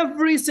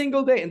every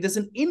single day. And there's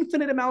an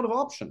infinite amount of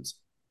options.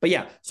 But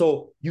yeah,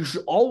 so you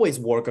should always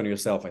work on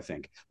yourself, I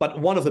think.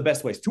 But one of the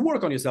best ways to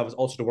work on yourself is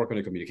also to work on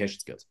your communication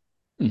skills.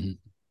 Mm-hmm.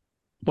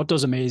 What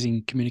does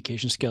amazing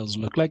communication skills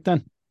look like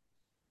then?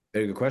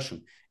 Very good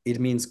question. It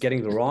means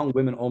getting the wrong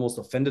women almost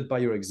offended by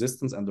your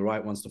existence and the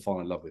right ones to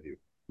fall in love with you.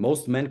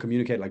 Most men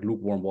communicate like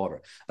lukewarm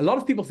water. A lot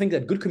of people think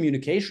that good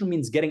communication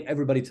means getting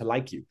everybody to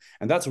like you.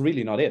 And that's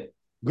really not it.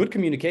 Good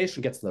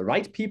communication gets the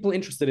right people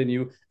interested in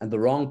you and the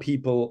wrong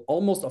people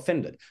almost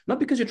offended. Not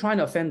because you're trying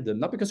to offend them,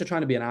 not because you're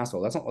trying to be an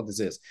asshole. That's not what this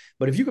is.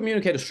 But if you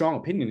communicate a strong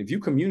opinion, if you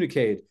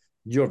communicate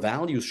your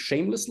values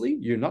shamelessly,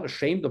 you're not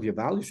ashamed of your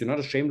values, you're not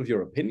ashamed of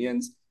your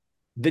opinions,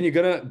 then you're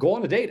going to go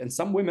on a date. And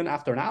some women,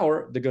 after an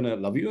hour, they're going to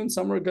love you, and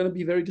some are going to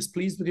be very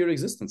displeased with your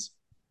existence.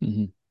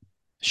 Mm-hmm.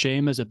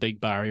 Shame is a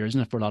big barrier,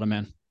 isn't it, for a lot of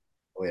men?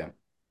 Oh, yeah.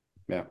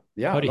 Yeah.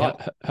 Yeah.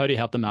 How do you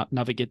help them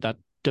navigate that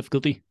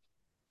difficulty?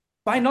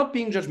 By not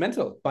being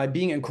judgmental, by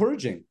being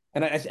encouraging.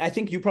 And I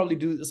think you probably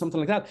do something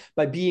like that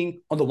by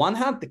being, on the one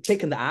hand, the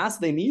kick in the ass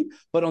they need,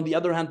 but on the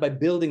other hand, by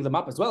building them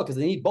up as well, because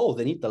they need both.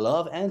 They need the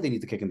love and they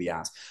need the kick in the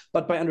ass.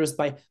 But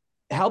by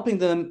helping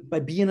them,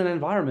 by being in an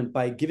environment,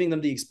 by giving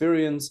them the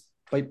experience,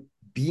 by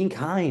being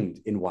kind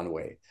in one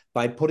way,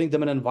 by putting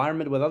them in an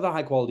environment with other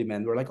high quality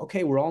men, we're like,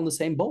 okay, we're all in the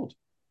same boat.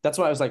 that's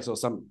why I was like, so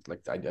some,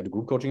 like I did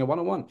group coaching at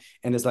one-on-one.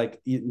 And it's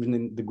like, even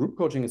in the group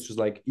coaching, it's just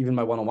like, even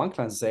my one-on-one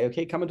clients say,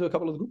 okay, come into a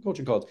couple of the group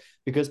coaching calls,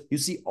 because you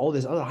see all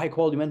these other high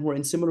quality men who are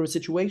in similar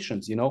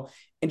situations, you know?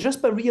 And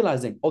just by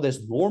realizing, oh,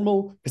 there's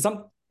normal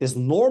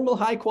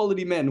high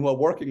quality men who are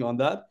working on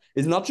that.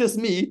 It's not just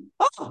me.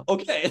 Ah,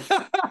 okay.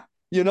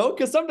 You know,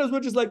 because sometimes we're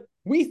just like,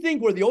 we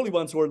think we're the only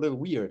ones who are a little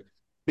weird,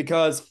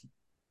 because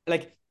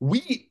like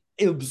we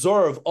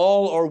observe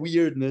all our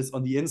weirdness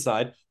on the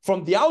inside.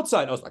 From the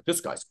outside, I was like,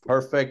 this guy's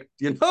perfect,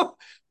 you know?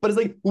 But it's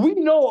like, we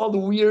know all the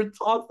weird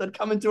thoughts that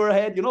come into our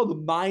head. You know, the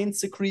mind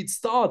secretes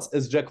thoughts,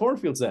 as Jack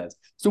Kornfield says.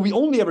 So we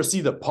only ever see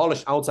the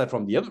polished outside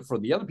from the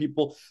other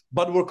people,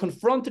 but we're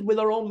confronted with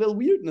our own little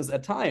weirdness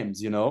at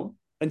times, you know?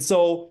 And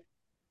so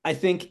I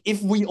think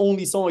if we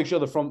only saw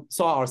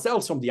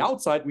ourselves from the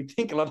outside, we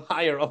think a lot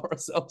higher of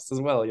ourselves as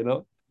well, you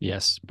know?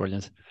 Yes,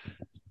 brilliant.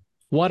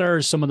 What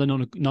are some of the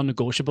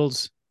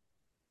non-negotiables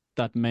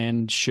that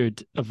men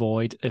should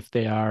avoid if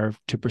they are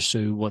to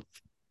pursue with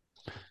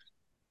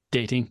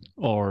dating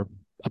or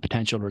a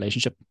potential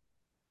relationship?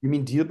 You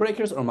mean deal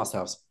breakers or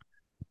must-haves?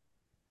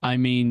 I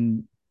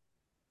mean,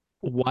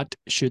 what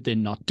should they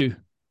not do?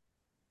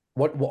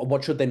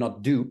 What should they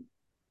not do?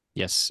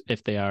 Yes,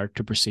 if they are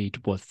to proceed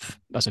with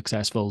a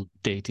successful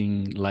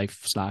dating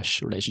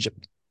life/relationship.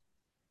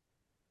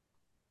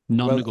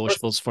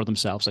 Non-negotiables for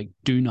themselves, like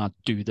do not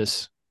do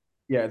this.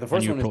 Yeah, the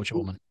first when you one approach is a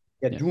woman.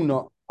 Yeah, do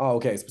not. Oh,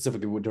 okay.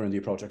 Specifically during the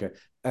approach. Okay.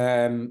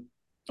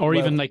 Or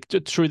even like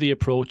through the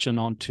approach and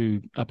on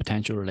to a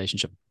potential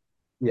relationship.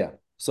 Yeah.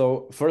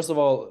 So first of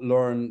all,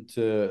 learn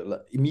to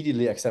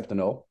immediately accept a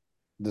no.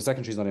 The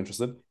second she's not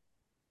interested,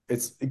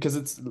 it's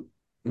because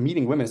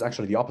meeting women is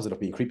actually the opposite of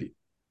being creepy.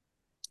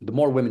 The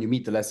more women you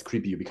meet, the less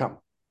creepy you become.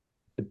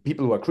 The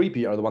people who are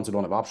creepy are the ones who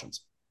don't have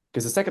options.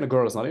 Because the second a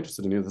girl is not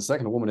interested in you, the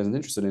second a woman isn't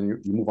interested in you,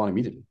 you move on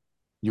immediately.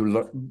 You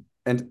learn,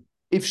 and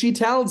if she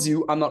tells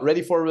you, I'm not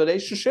ready for a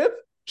relationship,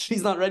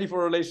 she's not ready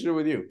for a relationship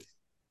with you.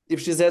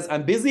 If she says,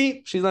 I'm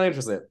busy, she's not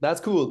interested.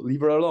 That's cool.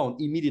 Leave her alone.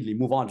 Immediately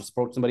move on. Just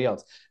approach somebody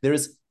else. There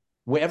is,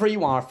 wherever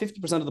you are,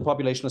 50% of the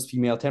population is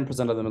female,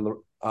 10% of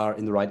them are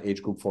in the right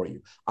age group for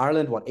you.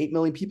 Ireland, 8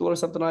 million people or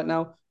something right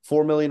now?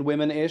 4 million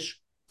women-ish.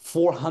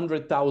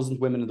 400,000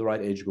 women in the right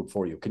age group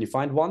for you. Can you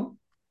find one?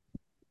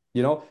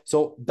 You know,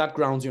 so that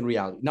grounds you in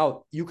reality.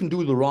 Now, you can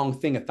do the wrong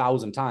thing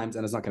 1,000 times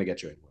and it's not going to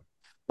get you anywhere.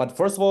 But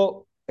first of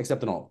all,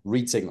 accept and all.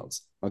 Read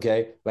signals,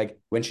 okay? Like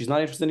when she's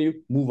not interested in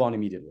you, move on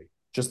immediately.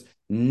 Just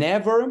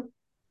never.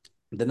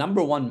 The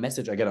number one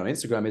message I get on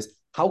Instagram is,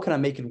 how can I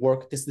make it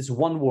work? There's this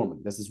one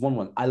woman.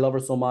 I love her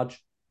so much.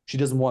 She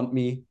doesn't want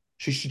me.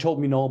 She told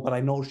me no, but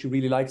I know she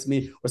really likes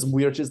me, or some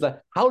weird shit like,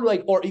 how do I,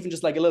 or even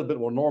just like a little bit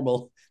more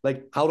normal,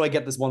 like, how do I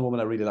get this one woman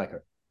I really like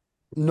her?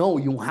 No,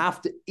 you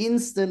have to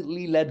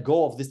instantly let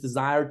go of this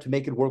desire to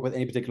make it work with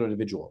any particular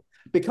individual,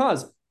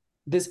 because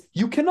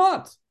you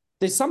cannot.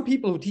 There's some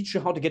people who teach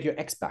you how to get your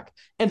ex back,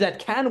 and that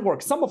can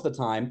work some of the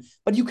time,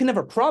 but you can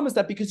never promise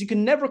that, because you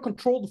can never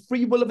control the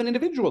free will of an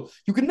individual.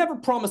 You can never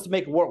promise to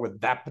make it work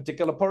with that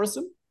particular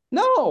person.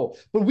 No,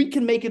 but we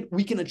can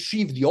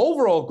achieve the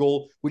overall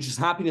goal, which is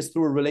happiness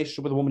through a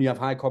relationship with a woman you have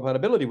high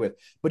compatibility with.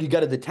 But you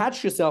got to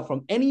detach yourself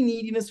from any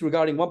neediness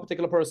regarding one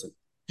particular person.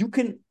 You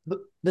can,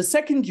 the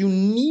second you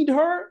need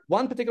her,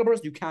 one particular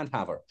person, you can't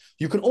have her.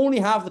 You can only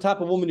have the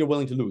type of woman you're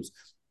willing to lose,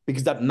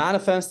 because that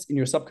manifests in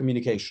your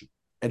sub-communication.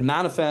 It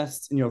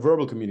manifests in your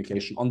verbal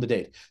communication on the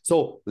date.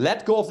 So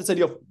let go of this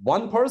idea of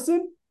one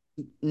person.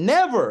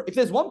 Never. If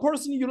there's one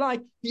person you like,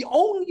 the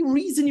only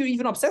reason you're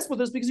even obsessed with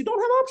this is because you don't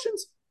have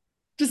options.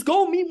 Just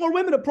go meet more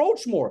women,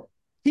 approach more.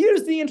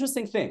 Here's the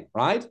interesting thing,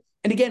 right?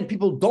 And again,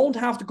 people don't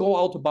have to go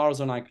out to bars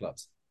or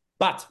nightclubs.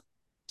 But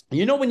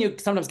you know, when you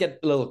sometimes get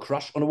a little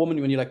crush on a woman,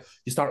 when you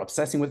start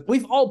obsessing with,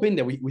 we've all been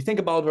there. We think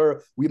about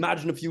her, we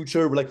imagine the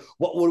future, we're like,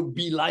 what would it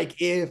be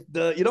like if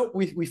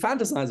we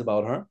fantasize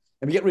about her,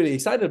 and we get really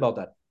excited about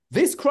that.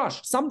 This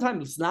crush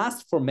sometimes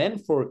lasts for men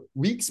for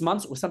weeks,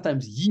 months, or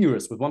sometimes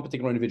years with one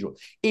particular individual.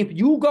 If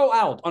you go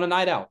out on a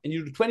night out and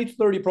you do 20 to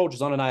 30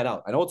 approaches on a night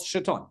out, I know it's a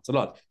shit ton, it's a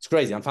lot, it's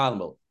crazy,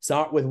 unfathomable.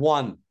 Start with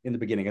one in the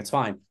beginning, it's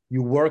fine.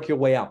 You work your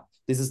way up.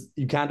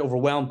 You can't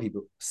overwhelm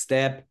people.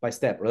 Step by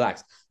step,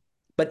 relax.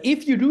 But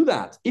if you do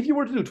that, if you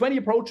were to do 20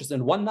 approaches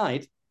in one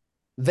night,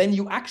 then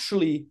you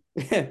actually,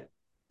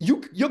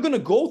 you're going to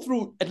go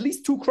through at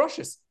least 2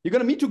 crushes. You're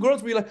going to meet 2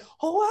 girls where you're like,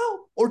 oh,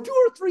 wow, or 2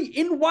 or 3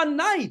 in one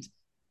night.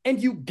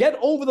 And you get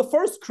over the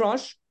first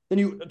crush, then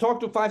you talk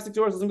to 5, 6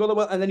 girls, doesn't go that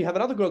well, and then you have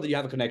another girl that you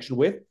have a connection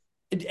with,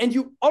 and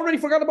you already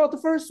forgot about the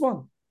first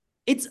one.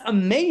 It's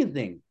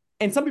amazing.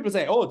 And some people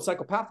say, oh, it's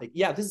psychopathic.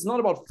 Yeah, this is not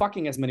about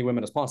fucking as many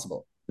women as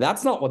possible.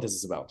 That's not what this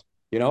is about.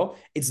 You know,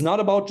 it's not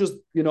about just,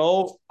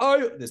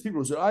 there's people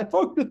who say, I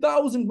fucked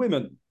 1,000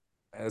 women.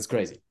 That's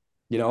crazy.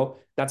 You know,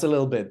 that's a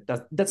little bit,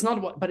 that's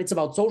not what, but it's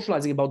about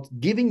socializing, about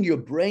giving your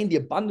brain the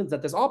abundance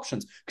that there's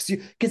options.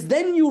 Because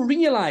then you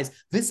realize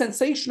this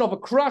sensation of a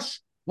crush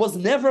was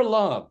never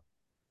love.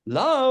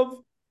 Love,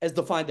 as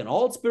defined in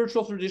all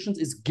spiritual traditions,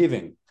 is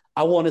giving.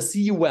 I want to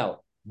see you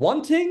well.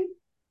 Wanting,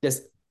 there's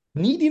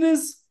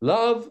neediness,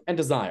 love, and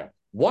desire.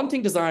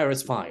 Wanting desire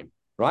is fine,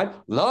 right?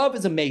 Love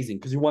is amazing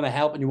because you want to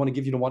help and you want to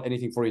give, you don't want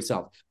anything for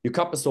yourself. Your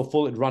cup is so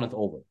full, it runneth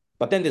over.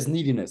 But then there's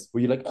neediness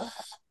where you're like, oh,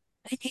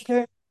 I need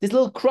her. This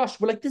little crush.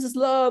 We're like, this is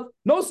love.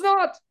 No, it's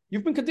not.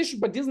 You've been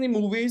conditioned by Disney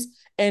movies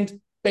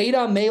and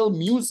beta male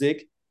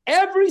music.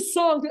 Every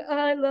song,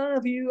 I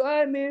love you,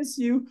 I miss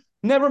you,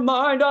 never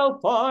mind, I'll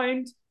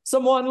find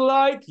someone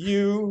like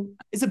you.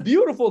 It's a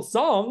beautiful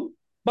song,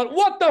 but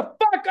what the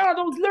fuck are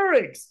those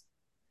lyrics?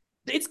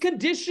 It's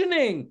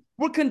conditioning.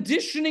 We're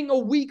conditioning a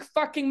weak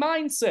fucking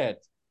mindset.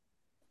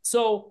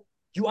 So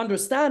you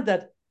understand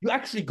that you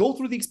actually go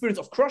through the experience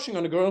of crushing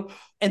on a girl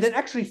and then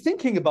actually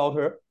thinking about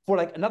her for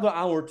like another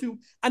hour or two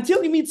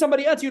until you meet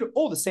somebody else.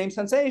 The same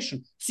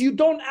sensation. So you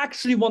don't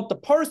actually want the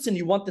person,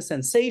 you want the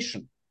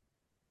sensation.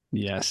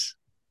 Yes.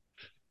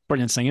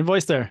 Brilliant singing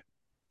voice there.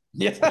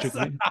 Yes.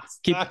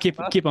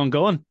 Keep on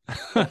going.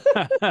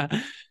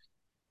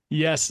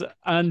 Yes.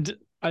 And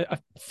I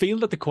feel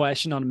that the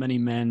question on many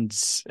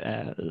men's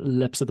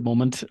lips at the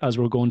moment as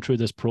we're going through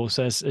this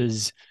process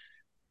is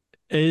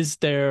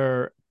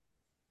there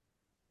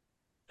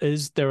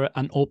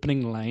an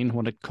opening line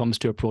when it comes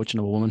to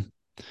approaching a woman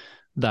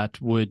that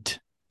would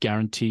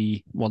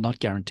not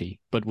guarantee,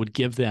 but would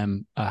give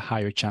them a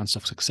higher chance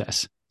of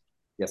success?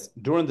 Yes.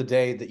 During the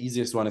day, the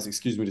easiest one is,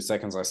 excuse me 2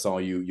 seconds, I saw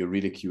you. You're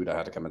really cute. I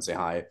had to come and say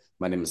hi.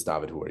 My name is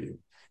David. Who are you?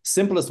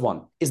 Simplest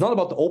one. It's not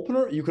about the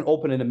opener. You can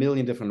open in a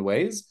million different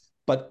ways.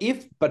 But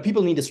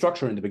people need a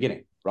structure in the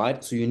beginning,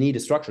 right? So you need a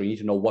structure. You need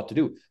to know what to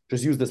do.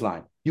 Just use this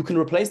line. You can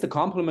replace the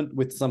compliment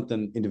with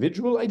something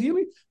individual,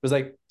 ideally. It's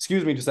like,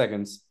 excuse me 2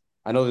 seconds.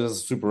 I know this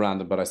is super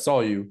random, but I saw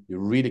you. You're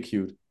really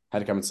cute. Had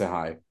to come and say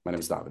hi. My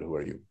name is David. Who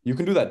are you? You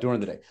can do that during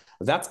the day.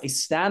 That's a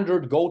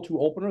standard go-to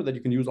opener that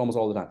you can use almost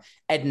all the time.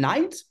 At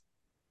night,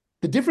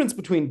 the difference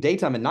between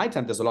daytime and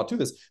nighttime, there's a lot to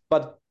this.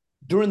 But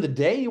during the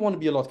day, you want to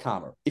be a lot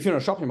calmer. If you're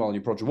in a shopping mall and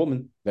you approach a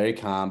woman, very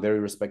calm, very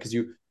respect, because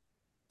you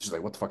just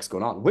like, what the fuck is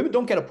going on? Women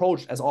don't get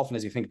approached as often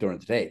as you think during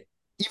the day,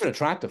 even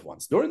attractive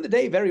ones. During the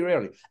day, very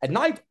rarely. At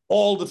night,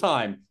 all the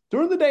time.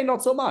 During the day,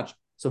 not so much.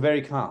 So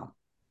very calm.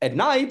 At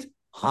night,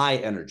 high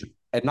energy.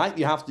 At night,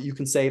 you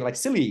can say like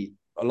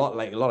a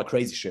lot of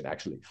crazy shit,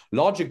 actually.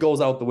 Logic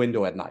goes out the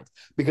window at night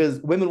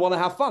because women want to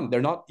have fun.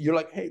 You're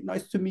like, hey,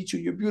 nice to meet you.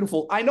 You're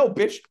beautiful. I know,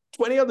 bitch.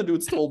 20 other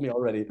dudes told me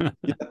already.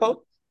 You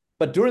know?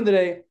 But during the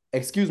day,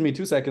 excuse me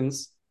 2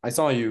 seconds. I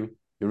saw you.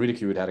 You're really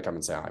cute. I had to come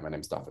and say hi. My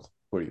name's David.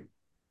 Who are you?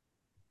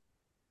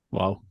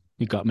 Wow.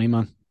 You got me,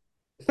 man.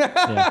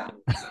 Yeah.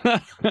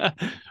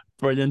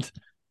 Brilliant.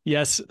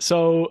 Yes.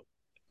 So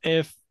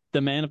if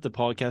the men of the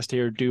podcast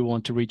here do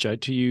want to reach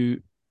out to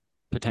you,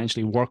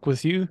 potentially work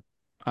with you,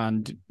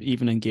 and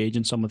even engage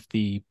in some of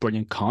the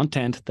brilliant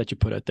content that you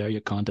put out there,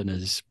 your content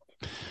is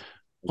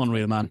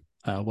unreal, man.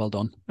 Well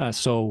done.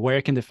 So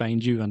where can they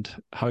find you and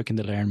how can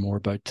they learn more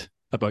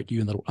about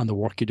you and the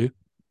work you do?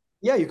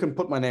 Yeah, you can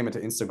put my name into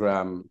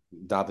Instagram,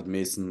 David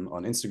Meessen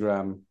on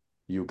Instagram.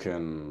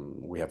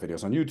 We have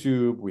videos on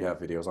YouTube. We have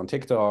videos on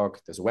TikTok.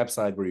 There's a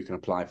website where you can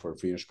apply for a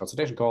free initial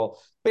consultation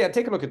call. But yeah,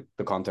 take a look at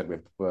the content. We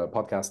have a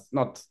podcast,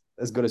 not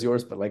as good as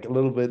yours, but like a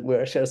little bit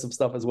where I share some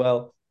stuff as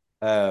well.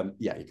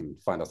 Yeah, you can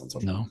find us on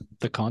social media.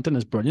 The content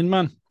is brilliant,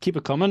 man. Keep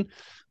it coming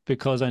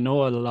because I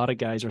know a lot of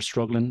guys are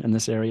struggling in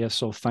this area.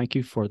 So thank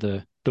you for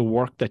the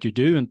work that you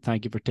do. And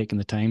thank you for taking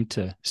the time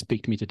to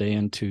speak to me today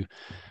and to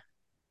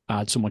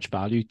add so much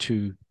value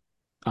to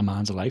a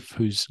man's life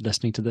who's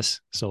listening to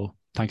this. So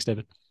thanks,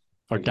 David.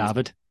 Or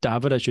David,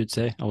 I should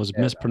say. I was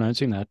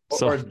mispronouncing that.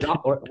 Or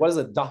what is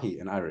it? Dahi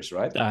in Irish,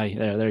 right? Aye,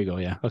 there you go.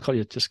 Yeah, I'll call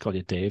you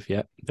Dave.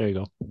 Yeah, there you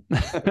go.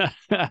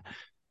 Thank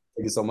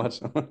you so much.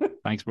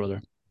 Thanks,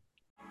 brother.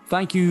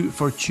 Thank you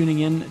for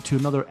tuning in to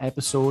another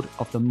episode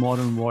of the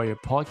Modern Warrior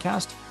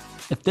podcast.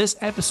 If this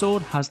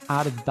episode has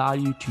added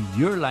value to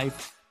your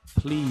life,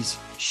 please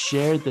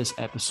share this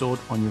episode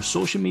on your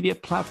social media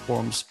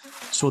platforms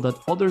so that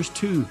others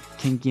too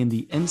can gain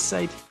the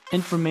insight,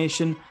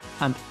 information,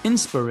 and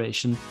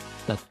inspiration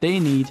that they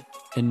need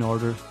in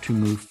order to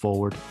move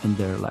forward in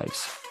their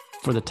lives.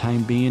 For the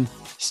time being,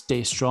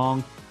 stay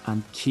strong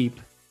and keep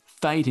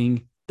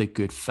fighting the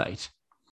good fight.